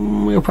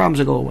 and your problems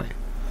will go away.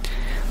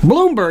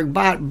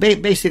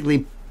 Bloomberg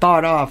basically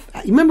bought off.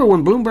 You remember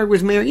when Bloomberg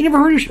was mayor? You never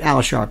heard of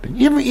Al Sharpton.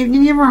 You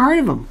never heard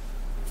of him.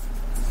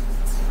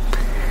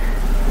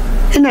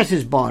 And that's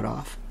his bought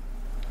off.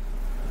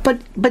 But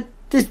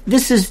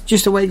this is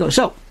just the way it goes.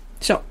 So,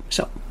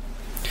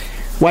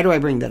 why do I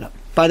bring that up?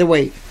 By the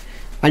way,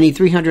 I need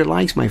 300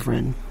 likes, my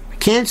friend.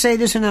 Can't say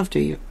this enough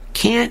to you.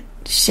 Can't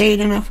say it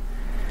enough.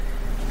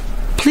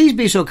 Please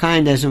be so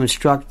kind as to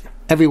instruct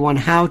everyone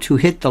how to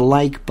hit the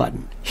like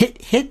button. Hit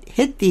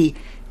the...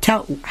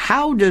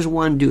 How does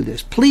one do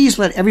this? Please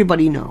let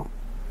everybody know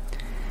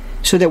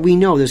so that we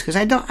know this, because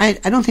I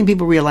don't think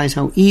people realize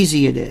how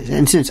easy it is.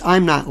 And since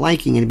I'm not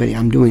liking anybody,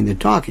 I'm doing the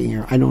talking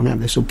here. I don't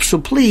have this. So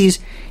please,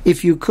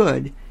 if you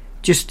could,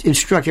 just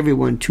instruct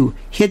everyone to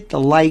hit the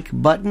like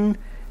button.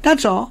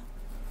 That's all.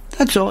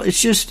 It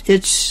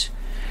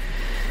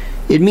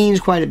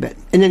means quite a bit.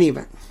 In any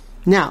event.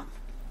 Now,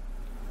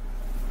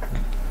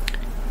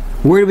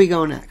 where do we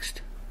go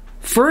next?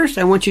 First,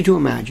 I want you to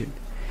imagine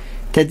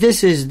that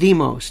this is the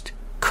most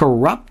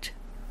corrupt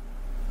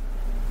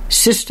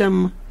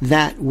system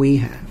that we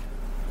have.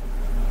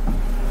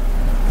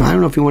 I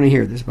don't know if you want to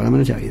hear this, but I'm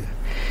going to tell you that.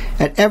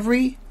 At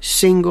every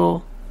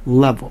single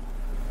level,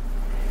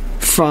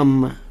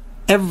 from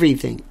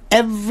everything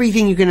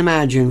you can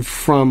imagine,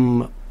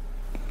 from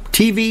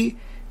TV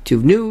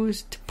to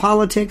news to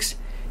politics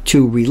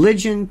to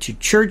religion to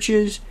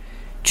churches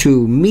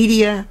to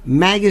media,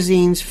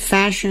 magazines,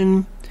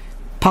 fashion,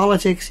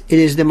 politics, it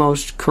is the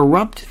most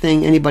corrupt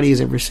thing anybody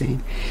has ever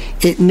seen.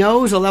 It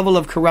knows a level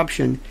of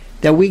corruption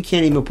that we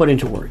can't even put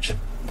into words.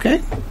 Okay?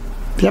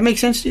 Does that make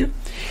sense to you?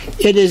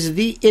 It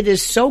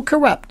is so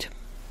corrupt.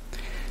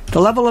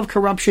 The level of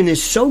corruption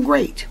is so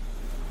great.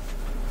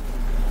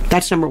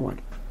 That's number one.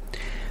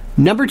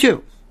 Number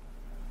two,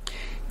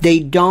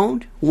 they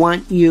don't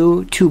want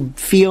you to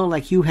feel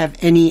like you have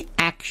any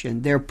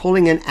action. They're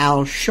pulling an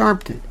Al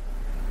Sharpton.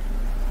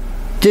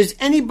 Does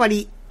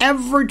anybody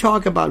ever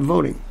talk about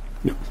voting?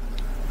 No.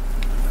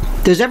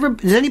 Does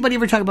anybody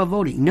ever talk about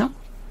voting? No.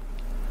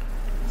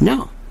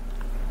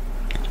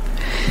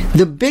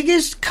 The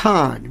biggest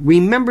con,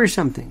 remember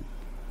something,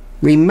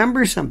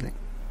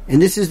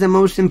 and this is the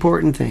most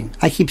important thing.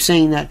 I keep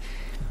saying that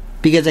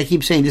because I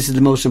keep saying this is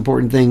the most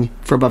important thing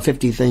for about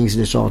 50 things,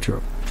 and it's all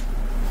true.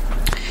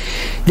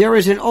 There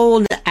is an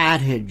old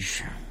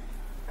adage,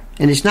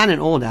 and it's not an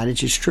old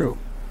adage, it's true.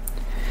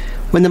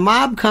 When the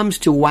mob comes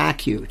to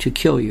whack you, to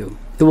kill you,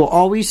 it will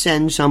always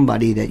send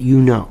somebody that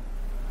you know.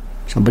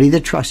 Somebody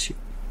that trusts you.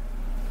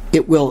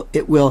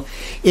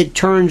 It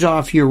turns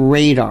off your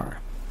radar.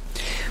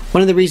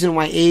 One of the reasons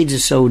why AIDS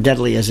is so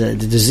deadly as a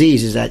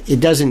disease is that it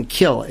doesn't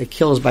kill. It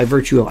kills by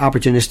virtue of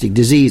opportunistic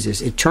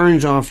diseases. It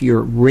turns off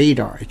your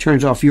radar. It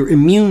turns off your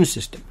immune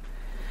system.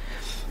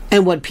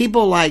 And what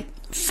people like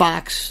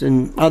Fox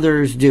and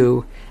others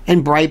do,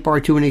 and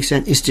Breitbart to an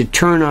extent, is to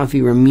turn off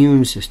your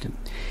immune system,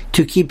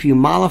 to keep you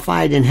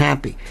mollified and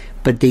happy.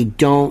 But they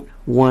don't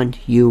want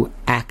you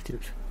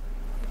active.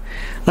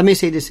 Let me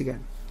say this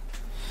again.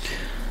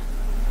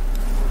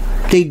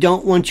 They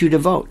don't want you to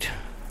vote.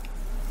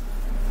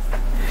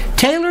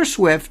 Taylor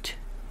Swift,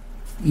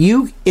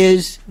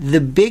 is the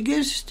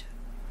biggest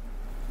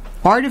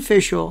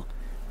artificial,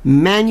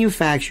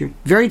 manufactured,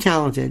 very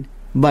talented,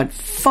 but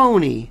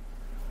phony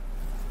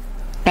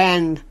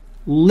and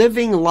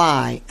living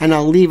lie, and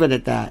I'll leave it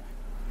at that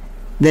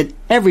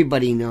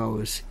everybody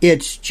knows.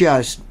 It's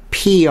just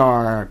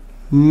PR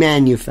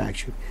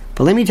manufactured.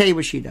 But let me tell you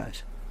what she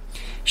does.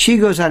 She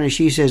goes out and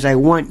she says, I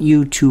want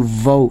you to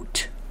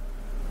vote.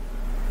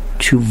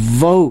 To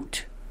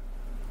vote.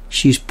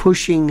 She's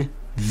pushing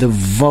the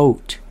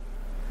vote.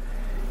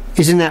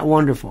 Isn't that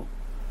wonderful?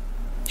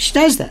 She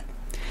does that.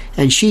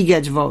 And she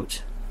gets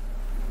votes.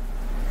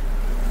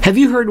 Have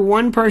you heard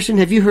one person,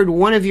 have you heard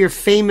one of your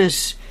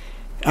famous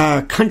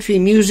country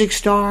music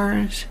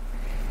stars?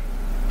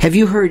 Have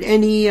you heard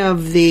any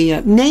of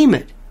the, name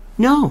it?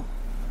 No.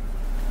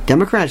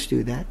 Democrats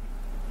do that.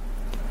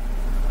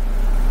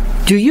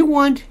 Do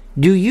you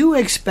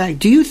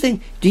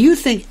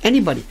think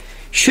anybody,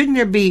 shouldn't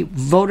there be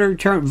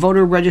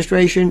voter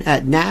registration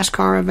at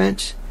NASCAR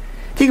events?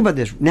 Think about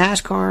this.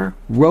 NASCAR,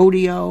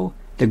 rodeo,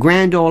 the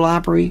Grand Ole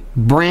Opry,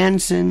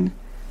 Branson,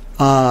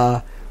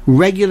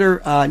 regular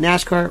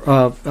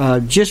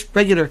NASCAR, just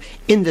regular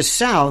in the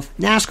South.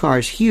 NASCAR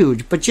is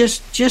huge, but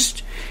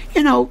just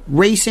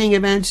racing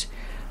events,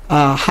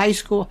 high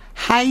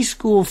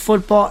school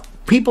football,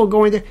 people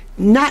going there,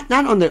 not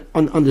on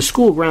the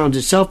school grounds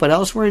itself, but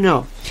elsewhere.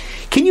 No.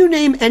 Can you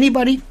name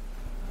anybody?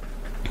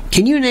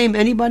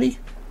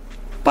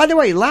 By the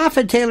way, laugh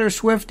at Taylor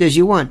Swift as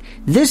you want.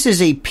 This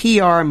is a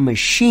PR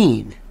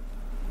machine.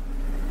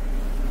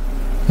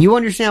 You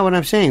understand what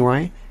I'm saying,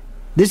 right?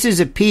 This is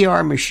a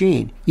PR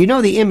machine. You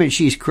know the image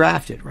she's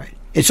crafted, right?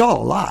 It's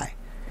all a lie.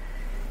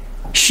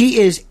 She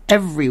is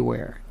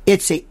everywhere.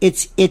 It's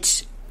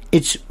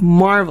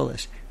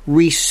marvelous.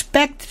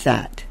 Respect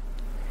that.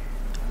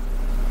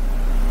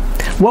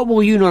 What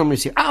will you normally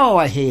say? Oh,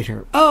 I hate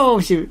her. Oh,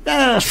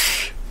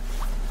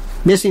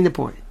 missing the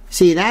point.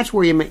 See, that's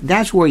where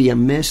you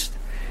missed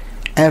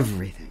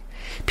everything.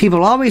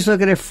 People always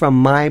look at it from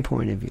my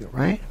point of view,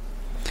 right?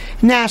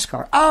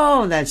 NASCAR.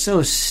 Oh, that's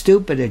so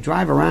stupid to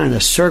drive around in a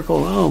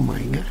circle. Oh,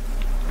 my God.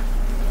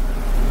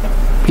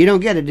 You don't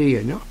get it, do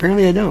you? No,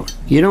 apparently I don't.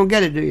 You don't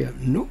get it, do you?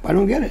 Nope, I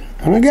don't get it.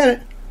 I don't get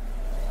it.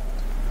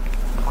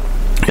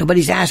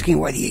 Nobody's asking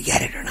whether you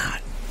get it or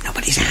not.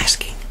 Nobody's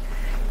asking.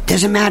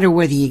 Doesn't matter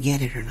whether you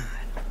get it or not.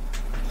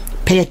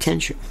 Pay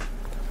attention.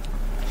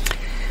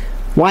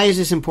 Why is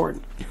this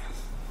important?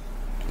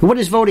 What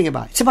is voting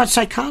about? It's about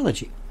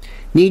psychology.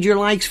 Need your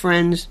likes,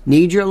 friends.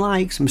 Need your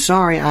likes. I'm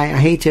sorry. I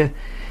hate to...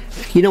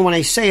 when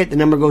I say it, the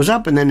number goes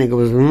up, and then it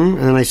goes, and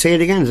then I say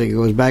it again, so it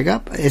goes back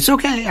up. It's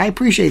okay. I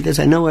appreciate this.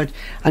 I know it.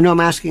 I know I'm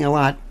asking a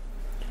lot.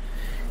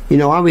 I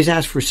always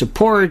ask for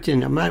support,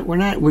 and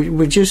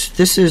we're just,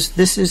 this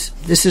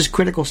is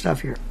critical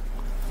stuff here.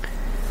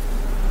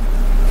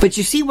 But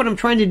you see what I'm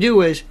trying to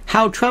do is,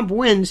 how Trump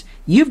wins,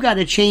 you've got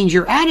to change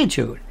your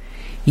attitude.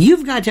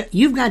 You've got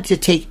to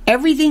take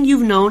everything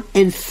you've known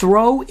and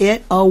throw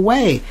it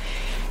away.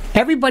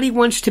 Everybody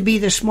wants to be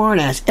the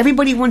smartass.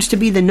 Everybody wants to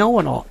be the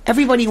know-it-all.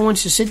 Everybody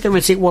wants to sit there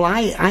and say, well,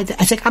 I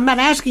say, I'm not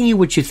asking you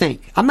what you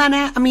think.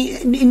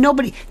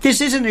 Nobody,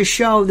 this isn't a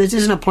show, this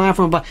isn't a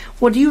platform, but,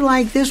 well, do you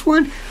like this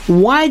one?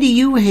 Why do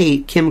you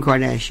hate Kim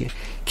Kardashian?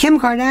 Kim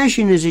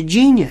Kardashian is a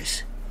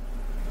genius.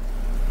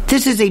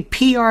 This is a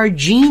PR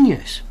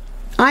genius.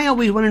 I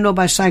always want to know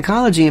about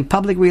psychology and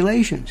public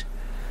relations.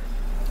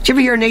 Did you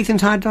ever hear of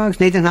Nathan's Hot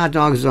Dogs? Nathan's Hot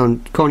Dogs is on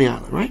Coney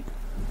Island, right?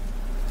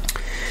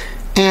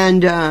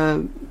 And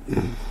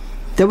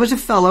there was a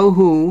fellow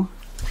who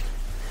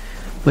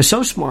was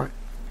so smart.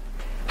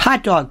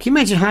 Hot dog. Can you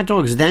imagine hot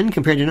dogs then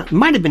compared to now? It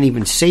might have been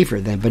even safer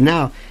then, but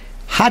now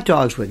hot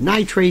dogs with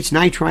nitrates,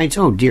 nitrites.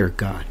 Oh dear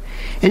God!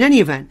 In any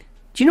event,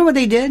 do you know what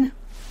they did?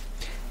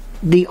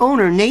 The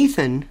owner,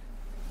 Nathan,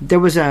 there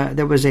was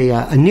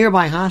a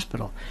nearby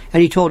hospital,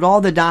 and he told all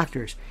the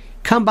doctors,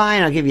 "Come by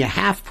and I'll give you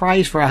half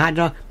price for a hot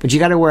dog, but you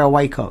got to wear a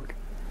white coat."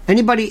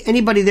 Anybody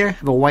there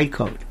have a white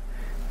coat?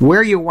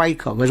 Wear your white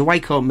coat, because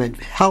white coat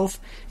meant health,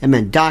 it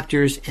meant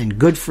doctors, and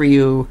good for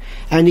you.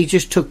 And he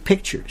just took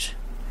pictures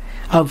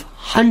of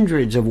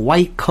hundreds of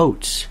white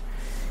coats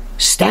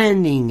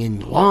standing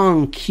in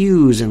long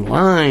queues and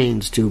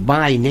lines to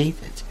buy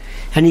Nathan's.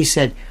 And he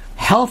said,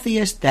 the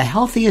healthiest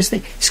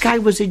thing. This guy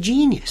was a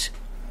genius.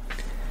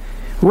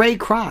 Ray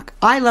Kroc.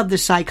 I love the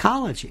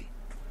psychology.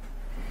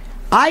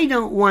 I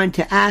don't want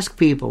to ask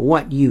people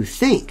what you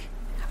think.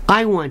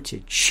 I want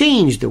to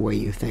change the way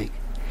you think.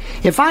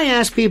 If I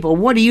ask people,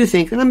 what do you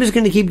think? Then I'm just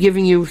going to keep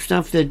giving you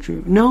stuff that...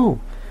 No.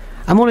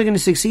 I'm only going to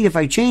succeed if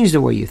I change the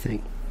way you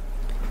think.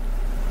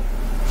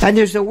 And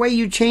there's the way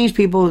you change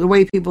people, the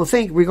way people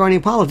think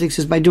regarding politics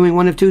is by doing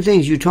one of two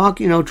things. You talk,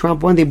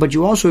 Trump one thing, but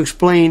you also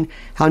explain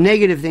how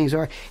negative things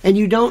are, and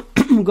you don't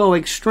go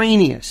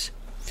extraneous.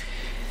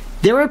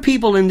 There are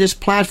people in this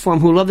platform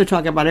who love to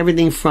talk about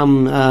everything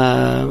from...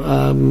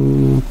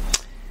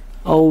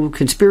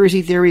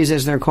 conspiracy theories,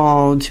 as they're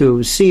called,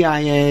 to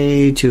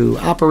CIA, to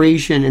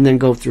Operation, and then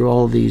go through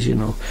all these,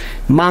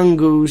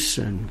 mongoose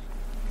and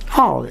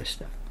all this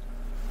stuff.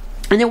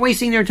 And they're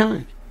wasting their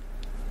time.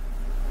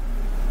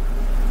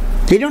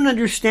 They don't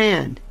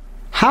understand.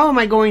 How am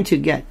I going to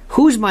get?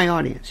 Who's my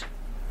audience?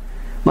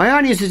 My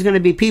audience is going to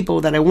be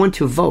people that I want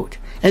to vote.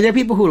 And there are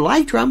people who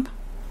like Trump.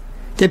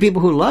 There are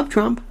people who love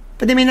Trump,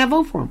 but they may not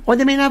vote for him. Or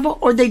they may not vote,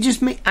 or they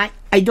just may.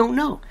 I don't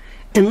know.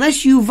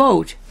 Unless you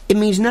vote, it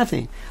means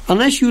nothing.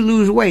 Unless you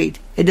lose weight,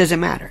 it doesn't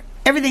matter.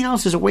 Everything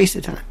else is a waste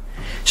of time.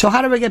 So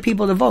how do I get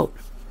people to vote?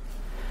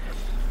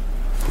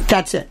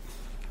 That's it.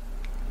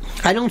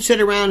 I don't sit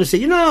around and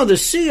say, the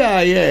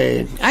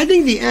CIA, I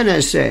think the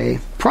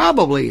NSA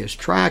probably is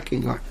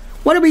tracking. Or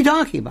what are we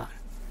talking about?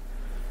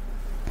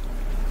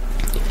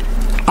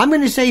 I'm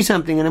going to say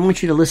something, and I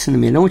want you to listen to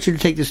me. I don't want you to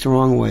take this the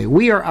wrong way.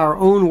 We are our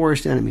own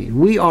worst enemy.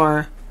 We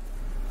are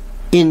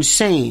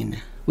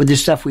insane with the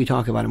stuff we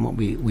talk about and what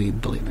we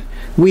believe in.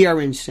 We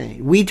are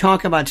insane. We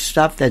talk about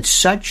stuff that's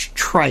such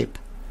tripe.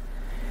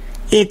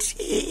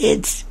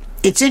 It's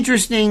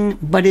interesting,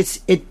 but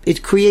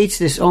it creates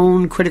this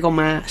own critical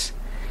mass.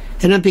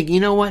 And I'm thinking,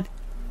 you know what?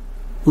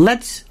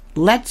 Let's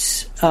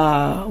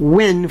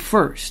win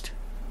first,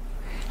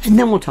 and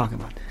then we'll talk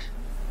about this.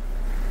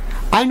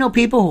 I know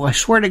people who, I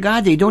swear to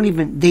God, they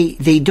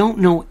don't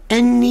know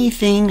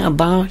anything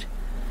about.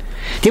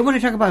 They want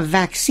to talk about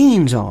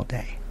vaccines all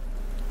day.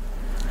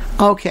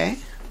 Okay.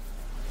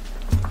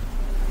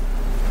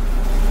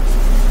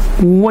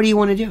 What do you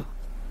want to do?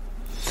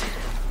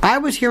 I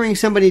was hearing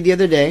somebody the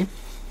other day.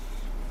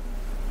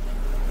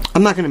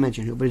 I'm not going to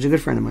mention who, but he's a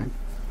good friend of mine.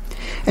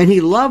 And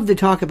he loved to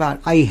talk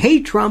about, I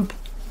hate Trump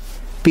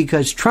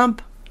because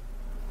Trump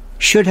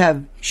should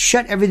have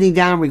shut everything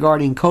down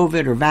regarding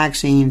COVID or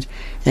vaccines,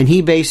 and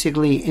he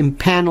basically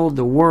impaneled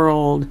the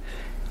world,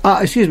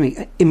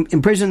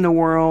 imprisoned the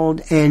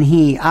world, and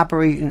he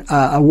operated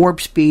a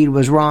warp speed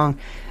was wrong.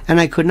 And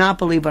I could not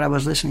believe what I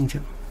was listening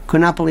to.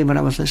 And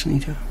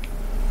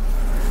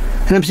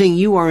I'm saying,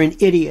 you are an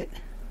idiot.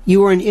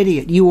 You are an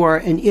idiot. You are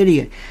an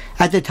idiot.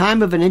 At the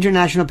time of an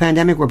international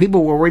pandemic where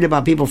people were worried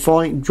about people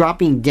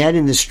dropping dead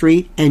in the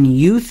street, and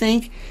you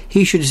think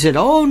he should have said,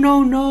 oh, no,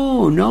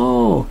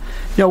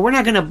 we're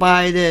not going to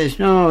buy this.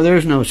 No,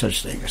 there's no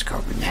such thing as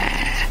COVID.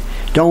 Nah,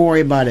 don't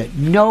worry about it.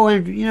 No,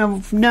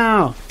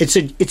 no. It's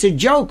a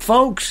joke,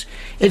 folks.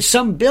 It's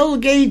some Bill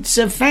Gates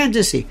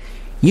fantasy.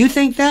 You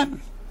think that?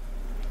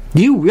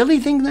 Do you really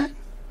think that?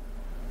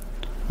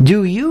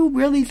 Do you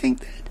really think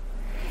that?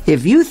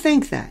 If you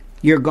think that,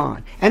 you're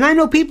gone. And I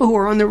know people who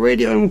are on the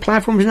radio and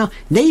platforms now,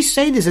 they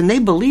say this and they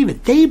believe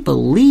it. They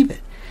believe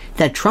it.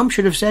 That Trump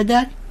should have said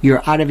that,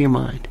 you're out of your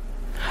mind.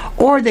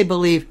 Or they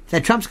believe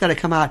that Trump's got to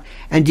come out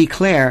and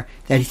declare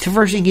that the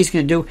first thing he's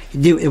going to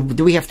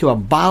do we have to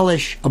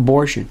abolish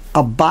abortion.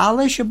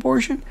 Abolish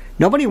abortion?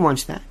 Nobody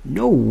wants that.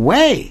 No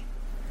way.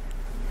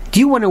 Do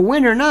you want to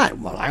win or not?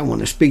 Well, I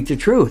want to speak the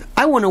truth.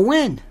 I want to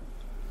win.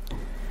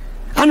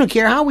 I don't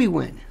care how we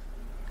win.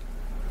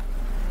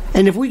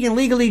 And if we can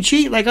legally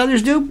cheat like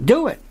others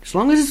do it. As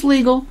long as it's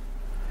legal.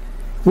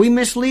 We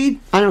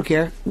mislead, I don't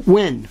care.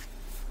 Win.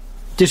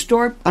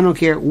 Distort, I don't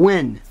care.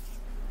 Win.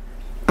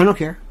 I don't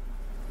care.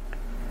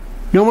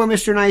 No more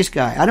Mr. Nice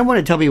Guy. I don't want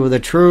to tell people the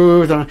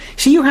truth.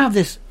 See, you have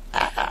this.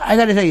 I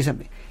got to tell you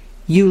something.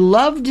 You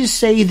love to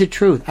say the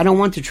truth. I don't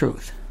want the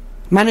truth.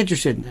 I'm not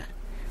interested in that.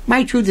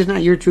 My truth is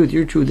not your truth.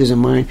 Your truth isn't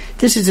mine.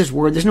 This is this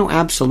word. There's no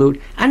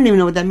absolute. I don't even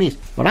know what that means.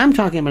 What I'm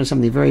talking about is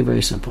something very,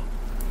 very simple.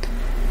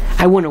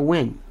 I want to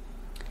win.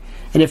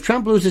 And if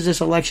Trump loses this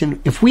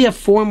election, if we have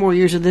 4 more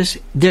years of this,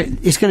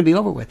 it's going to be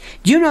over with.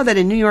 Do you know that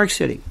in New York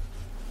City,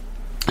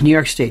 New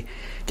York State,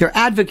 they're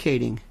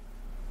advocating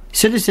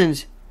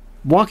citizens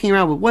walking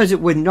around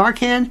with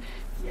Narcan?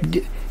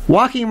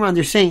 Walking around,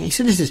 they're saying, hey,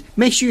 citizens,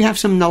 make sure you have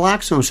some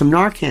naloxone, some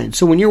Narcan.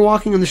 So when you're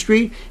walking on the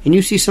street and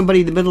you see somebody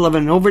in the middle of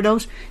an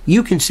overdose,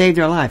 you can save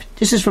their lives.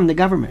 This is from the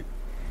government.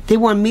 They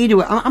want me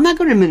to. I'm not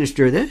going to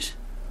administer this.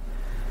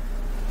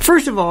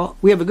 First of all,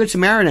 we have a Good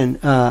Samaritan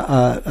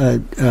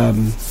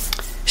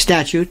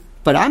statute,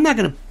 but I'm not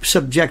going to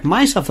subject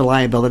myself to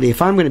liability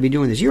if I'm going to be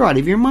doing this. You're out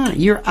of your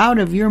mind. You're out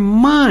of your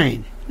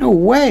mind. No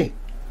way.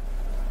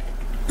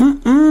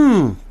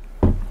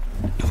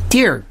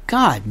 Dear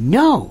God,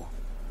 no.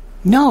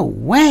 No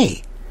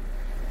way.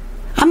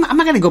 I'm not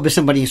going to go to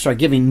somebody and start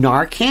giving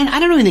Narcan. I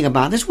don't know anything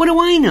about this. What do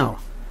I know?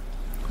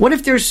 What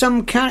if there's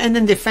some kind, and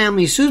then the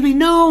family sues me?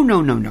 No.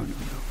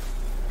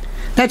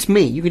 That's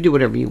me. You can do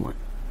whatever you want.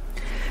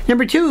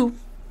 Number 2,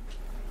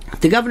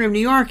 the governor of New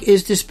York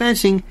is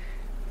dispensing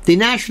the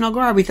National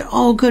Guard. We thought,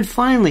 oh, good,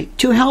 finally,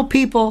 to help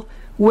people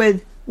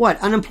with what?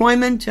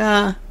 Unemployment?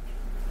 To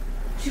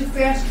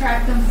fast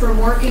track them for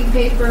working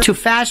papers. To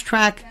fast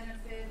track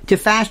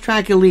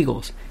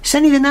illegals.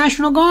 Sending the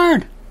National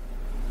Guard.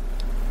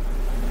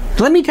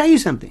 Let me tell you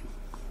something.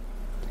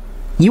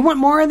 You want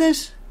more of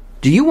this?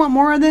 Do you want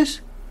more of this?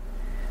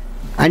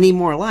 I need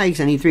more likes.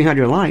 I need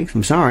 300 likes.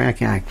 I'm sorry, I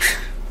can't.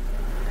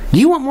 Do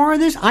you want more of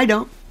this? I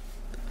don't.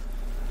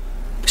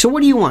 So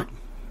what do you want?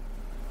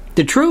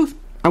 The truth?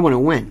 I want to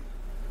win.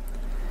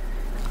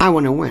 I'll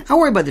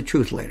worry about the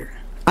truth later.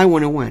 I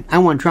want to win. I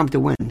want Trump to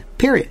win.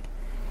 Period.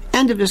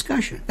 End of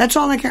discussion. That's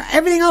all I care.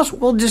 Everything else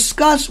we'll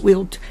discuss.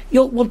 We'll talk.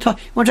 You want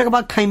to talk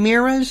about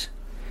chimeras?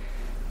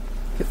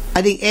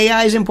 I think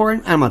AI is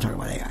important. I'm not talking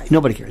about AI.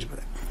 Nobody cares about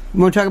that. You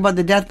want to talk about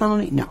the death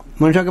penalty? No. You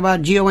want to talk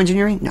about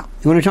geoengineering? No.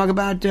 You want to talk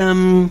about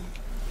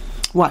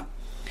what?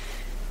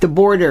 The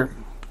border,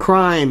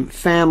 crime,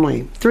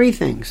 family. 3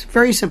 things.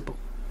 Very simple.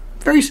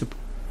 Very simple.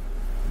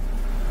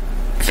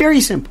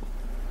 Very simple.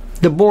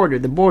 The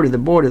border.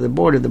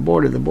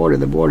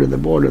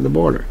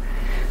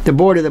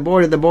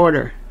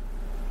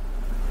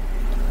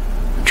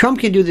 Trump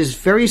can do this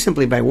very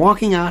simply by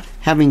walking out,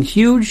 having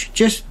huge,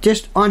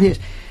 just on his.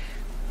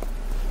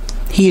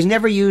 He's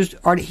never used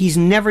artificial.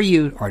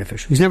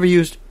 He's never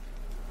used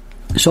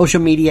social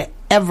media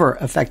ever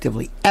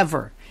effectively,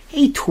 ever.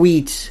 He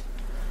tweets.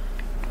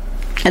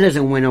 That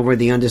doesn't win over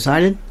the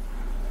undecided.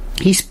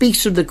 He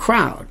speaks to the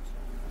crowd.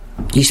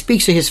 He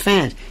speaks to his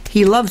fans.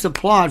 He loves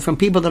applaud from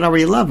people that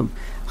already love him.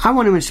 I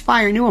want to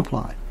inspire new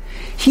applaud.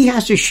 He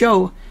has to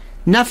show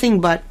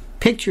nothing but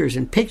pictures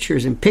and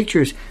pictures and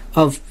pictures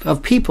of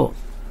people.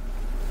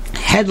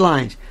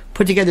 Headlines.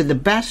 Put together the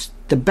best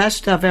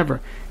stuff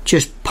ever.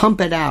 Just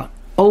pump it out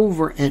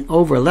over and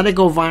over. Let it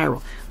go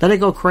viral. Let it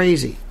go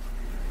crazy.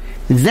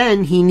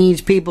 Then he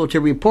needs people to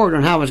report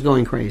on how it's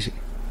going crazy.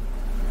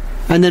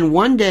 And then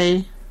one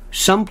day,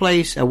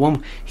 someplace,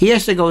 he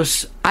has to go,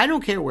 I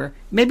don't care where,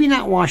 maybe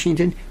not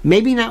Washington,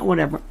 maybe not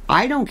whatever,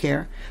 I don't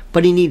care,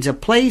 but he needs a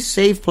place,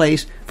 safe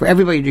place for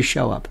everybody to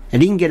show up.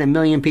 And he can get 1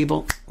 million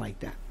people like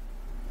that.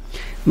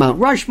 Mount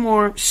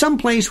Rushmore,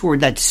 someplace where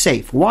that's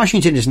safe.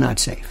 Washington is not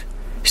safe.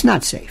 It's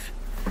not safe.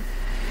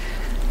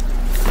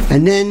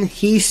 And then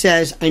he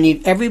says, I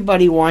need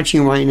everybody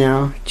watching right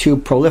now to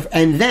proliferate.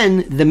 And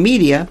then the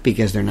media,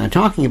 because they're not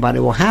talking about it,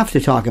 will have to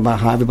talk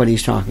about how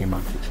everybody's talking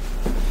about this.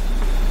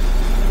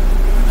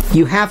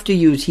 You have to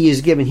use, he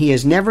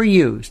has never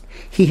used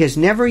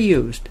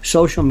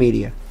social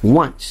media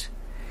once.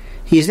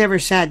 He has never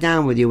sat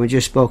down with you and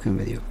just spoken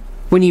with you.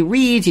 When he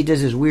reads, he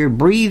does this weird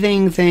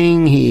breathing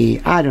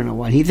thing. I don't know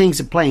what. He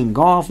thinks of playing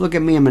golf. Look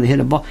at me, I'm going to hit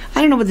a ball.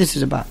 I don't know what this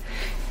is about.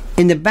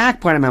 In the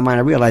back part of my mind,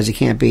 I realize it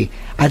can't be.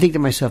 I think to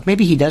myself,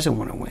 maybe he doesn't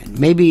want to win.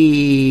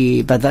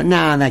 Maybe, but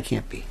that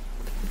can't be.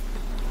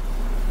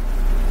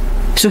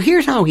 So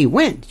here's how he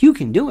wins. You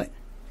can do it.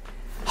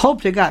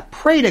 Hope to God,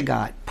 pray to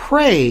God,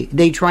 pray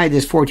they try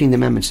this 14th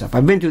Amendment stuff.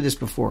 I've been through this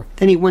before.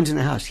 Then he wins in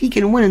the House. He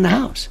can win in the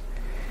House.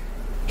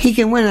 He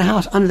can win in the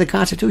House under the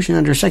Constitution,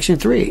 under Section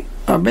 3,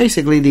 or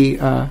basically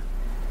the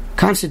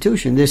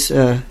Constitution, this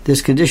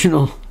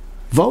conditional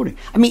voting.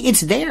 I mean,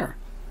 it's there.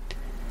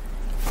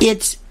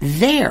 It's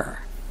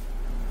there.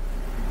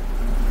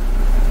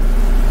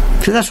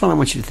 So that's what I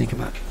want you to think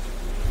about.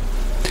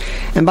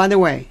 And by the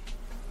way,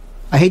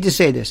 I hate to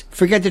say this,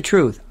 forget the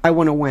truth. I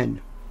want to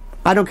win.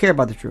 I don't care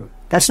about the truth.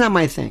 That's not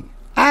my thing.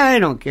 I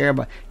don't care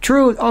about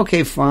truth.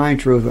 Okay, fine,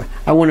 truth.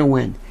 I want to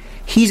win.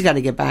 He's got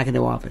to get back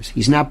into office.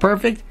 He's not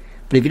perfect,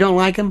 but if you don't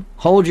like him,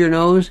 hold your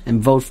nose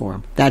and vote for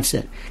him. That's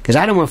it. Because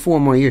I don't want 4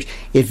 more years.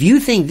 If you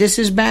think this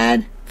is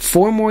bad,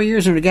 4 more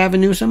years under Gavin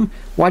Newsom,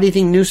 why do you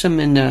think Newsom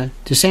and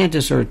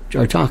DeSantis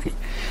are talking?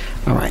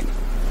 All right.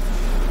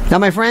 Now,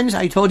 my friends,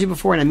 I told you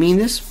before, and I mean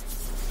this.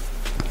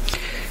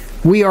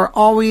 We are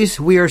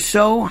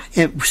so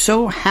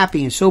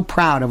happy and so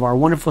proud of our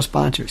wonderful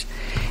sponsors.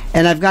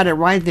 And I've got it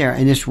right there.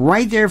 And it's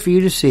right there for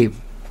you to see.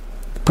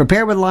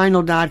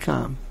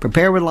 PrepareWithLionel.com.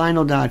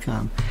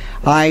 PrepareWithLionel.com.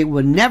 I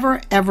would never,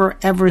 ever,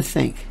 ever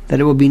think that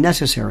it would be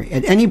necessary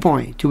at any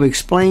point to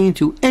explain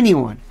to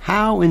anyone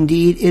how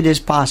indeed it is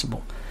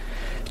possible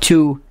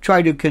to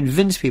try to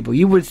convince people.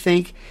 You would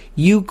think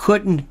you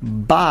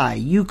couldn't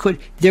buy.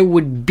 There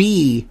would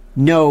be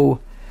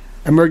no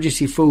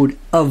emergency food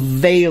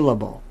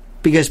available.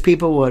 Because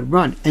people would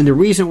run. And the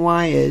reason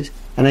why is,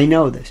 and I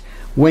know this,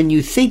 when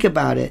you think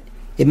about it,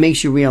 it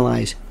makes you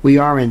realize we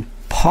are in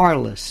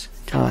perilous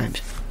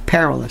times.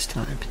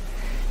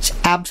 It's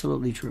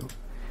absolutely true.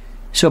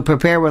 So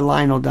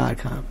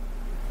preparewithlionel.com.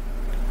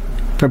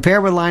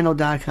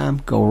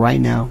 Preparewithlionel.com. Go right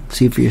now.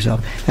 See for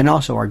yourself. And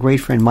also our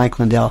great friend Mike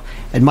Lindell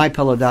at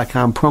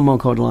mypillow.com. Promo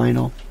code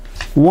Lionel.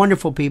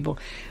 Wonderful people.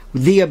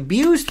 The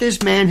abuse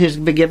this man has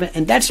been given,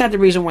 and that's not the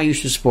reason why you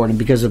should support him,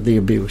 because of the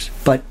abuse.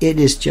 But it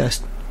is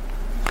just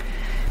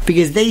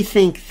because they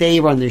think they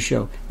run the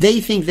show.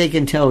 They think they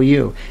can tell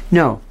you.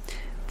 No,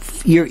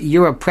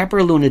 you're a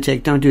prepper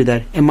lunatic. Don't do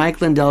that. And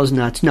Mike Lindell's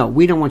nuts. No,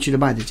 we don't want you to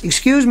buy this.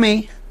 Excuse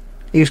me.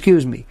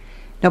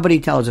 Nobody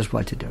tells us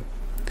what to do.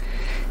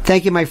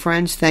 Thank you, my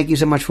friends. Thank you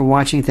so much for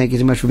watching. Thank you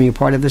so much for being a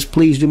part of this.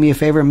 Please do me a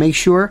favor. Make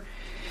sure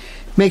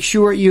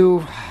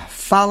you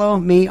follow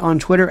me on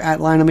Twitter at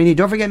Lionel Media.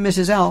 Don't forget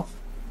Mrs. L.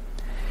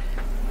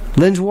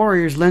 Lynn's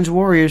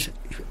Warriors.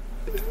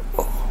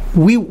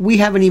 We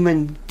haven't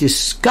even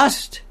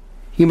discussed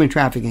human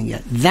trafficking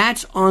yet.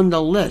 That's on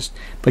the list.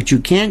 But you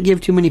can't give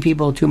too many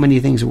people too many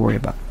things to worry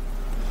about.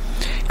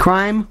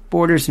 Crime,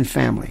 borders, and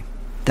family.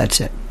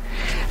 That's it.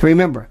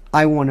 Remember,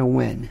 I want to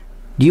win.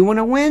 Do you want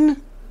to win?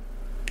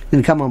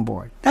 Then come on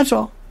board. That's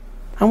all.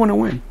 I want to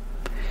win.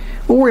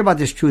 We'll worry about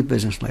this truth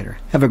business later.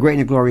 Have a great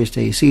and a glorious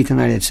day. See you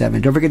tonight at 7.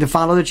 Don't forget to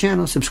follow the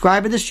channel.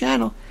 Subscribe to this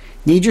channel.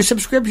 Need your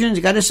subscriptions.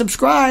 You got to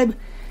subscribe.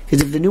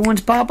 Because if the new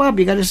ones pop up,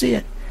 you got to see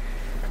it.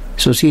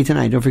 So see you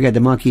tonight. Don't forget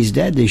the monkey's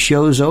dead. The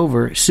show's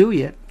over. Sue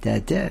ya.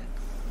 Dead.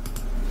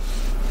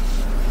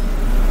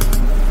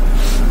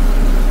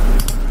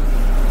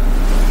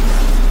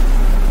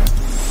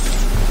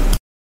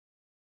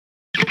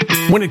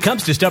 When it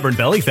comes to stubborn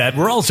belly fat,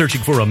 we're all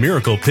searching for a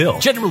miracle pill.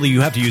 Generally, you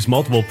have to use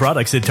multiple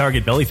products that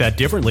target belly fat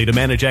differently to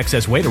manage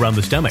excess weight around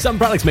the stomach. Some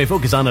products may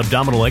focus on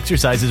abdominal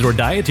exercises or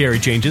dietary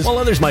changes, while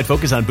others might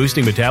focus on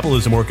boosting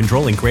metabolism or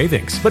controlling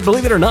cravings. But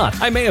believe it or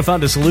not, I may have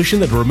found a solution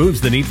that removes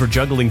the need for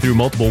juggling through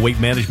multiple weight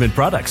management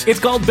products.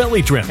 It's called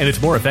Belly Trim, and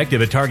it's more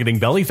effective at targeting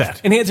belly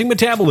fat, enhancing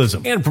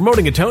metabolism, and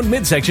promoting a toned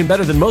midsection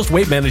better than most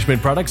weight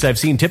management products I've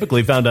seen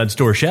typically found on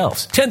store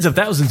shelves. Tens of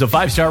thousands of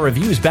 5-star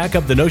reviews back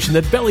up the notion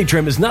that Belly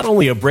Trim is not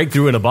only a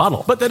breakthrough in a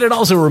bottle, but that it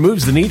also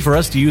removes the need for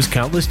us to use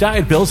countless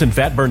diet pills and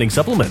fat-burning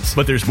supplements.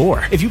 But there's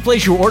more. If you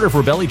place your order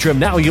for Belly Trim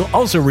now, you'll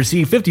also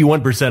receive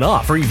 51%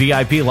 off, free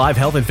VIP live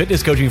health and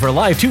fitness coaching for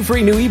life, 2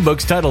 free new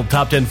ebooks titled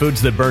Top 10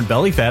 Foods That Burn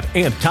Belly Fat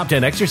and Top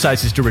 10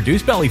 Exercises to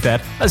Reduce Belly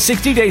Fat, a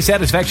 60-day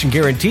satisfaction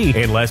guarantee,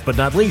 and last but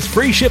not least,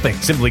 free shipping.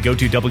 Simply go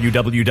to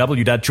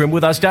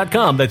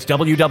www.trimwithus.com. That's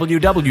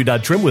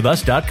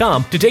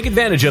www.trimwithus.com to take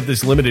advantage of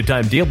this limited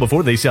time deal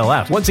before they sell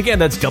out. Once again,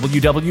 that's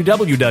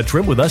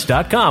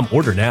www.trimwithus.com.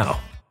 Order now.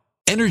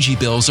 Energy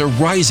bills are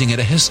rising at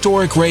a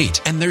historic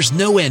rate, and there's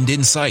no end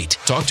in sight.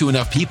 Talk to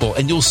enough people,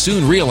 and you'll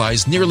soon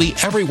realize nearly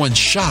everyone's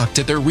shocked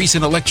at their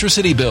recent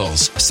electricity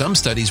bills. Some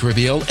studies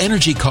reveal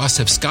energy costs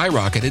have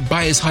skyrocketed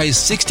by as high as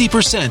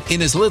 60%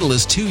 in as little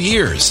as 2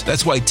 years.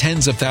 That's why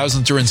tens of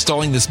thousands are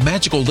installing this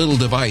magical little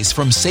device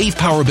from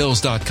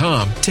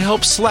SavePowerBills.com to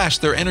help slash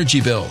their energy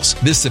bills.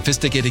 This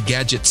sophisticated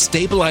gadget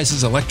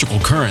stabilizes electrical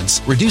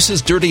currents,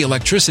 reduces dirty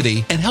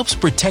electricity, and helps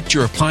protect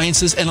your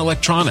appliances and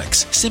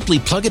electronics. Simply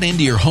plug it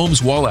into your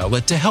home's wall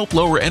outlet to help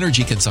lower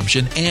energy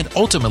consumption and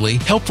ultimately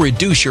help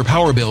reduce your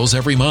power bills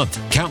every month.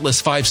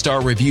 Countless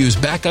 5-star reviews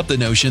back up the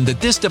notion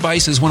that this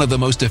device is one of the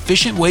most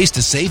efficient ways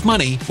to save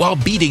money while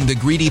beating the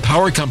greedy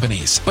power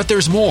companies. But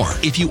there's more.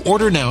 If you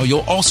order now, you'll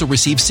also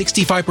receive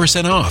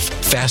 65% off,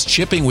 fast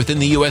shipping within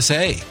the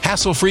USA,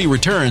 hassle-free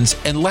returns,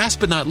 and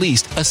last but not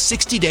least, a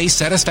 60-day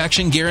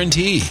satisfaction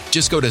guarantee.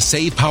 Just go to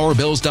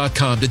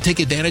SavePowerBills.com to take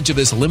advantage of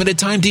this limited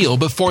time deal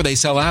before they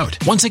sell out.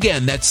 Once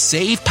again, that's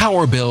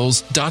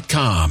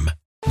SavePowerBills.com.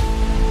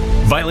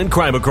 Violent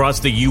crime across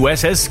the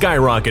U.S. has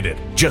skyrocketed.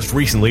 Just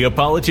recently, a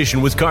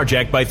politician was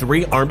carjacked by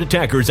 3 armed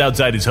attackers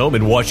outside his home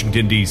in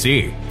Washington,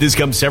 D.C. This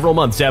comes several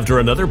months after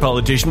another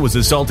politician was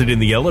assaulted in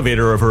the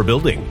elevator of her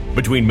building.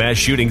 Between mass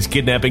shootings,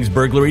 kidnappings,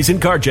 burglaries,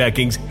 and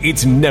carjackings,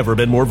 it's never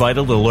been more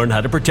vital to learn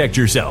how to protect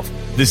yourself.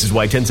 This is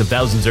why tens of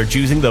thousands are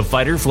choosing the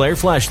Fighter Flare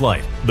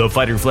flashlight. The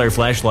Fighter Flare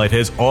flashlight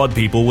has awed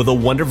people with a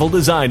wonderful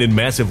design and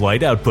massive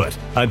light output.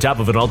 On top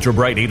of an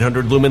ultra-bright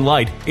 800-lumen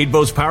light, it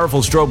boasts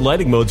powerful strobe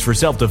lighting modes for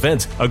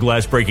self-defense, a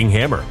glass-breaking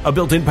hammer, a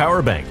built-in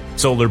power bank,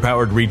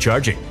 solar-powered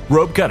recharging,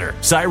 rope cutter,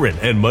 siren,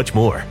 and much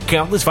more.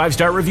 Countless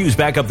 5-star reviews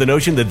back up the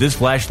notion that this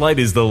flashlight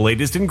is the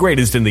latest and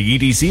greatest in the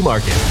EDC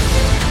market.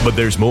 But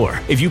there's more.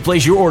 If you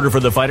place your order for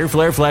the Fighter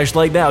Flare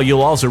flashlight now,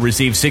 you'll also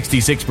receive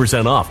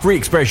 66% off, free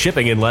express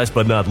shipping, and last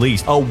but not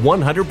least, a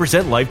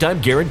 100% lifetime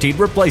guaranteed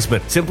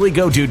replacement. Simply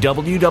go to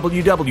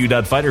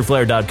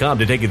www.fighterflare.com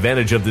to take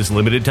advantage of this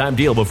limited time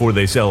deal before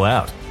they sell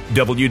out.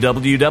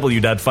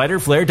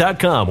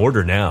 www.fighterflare.com.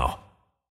 Order now.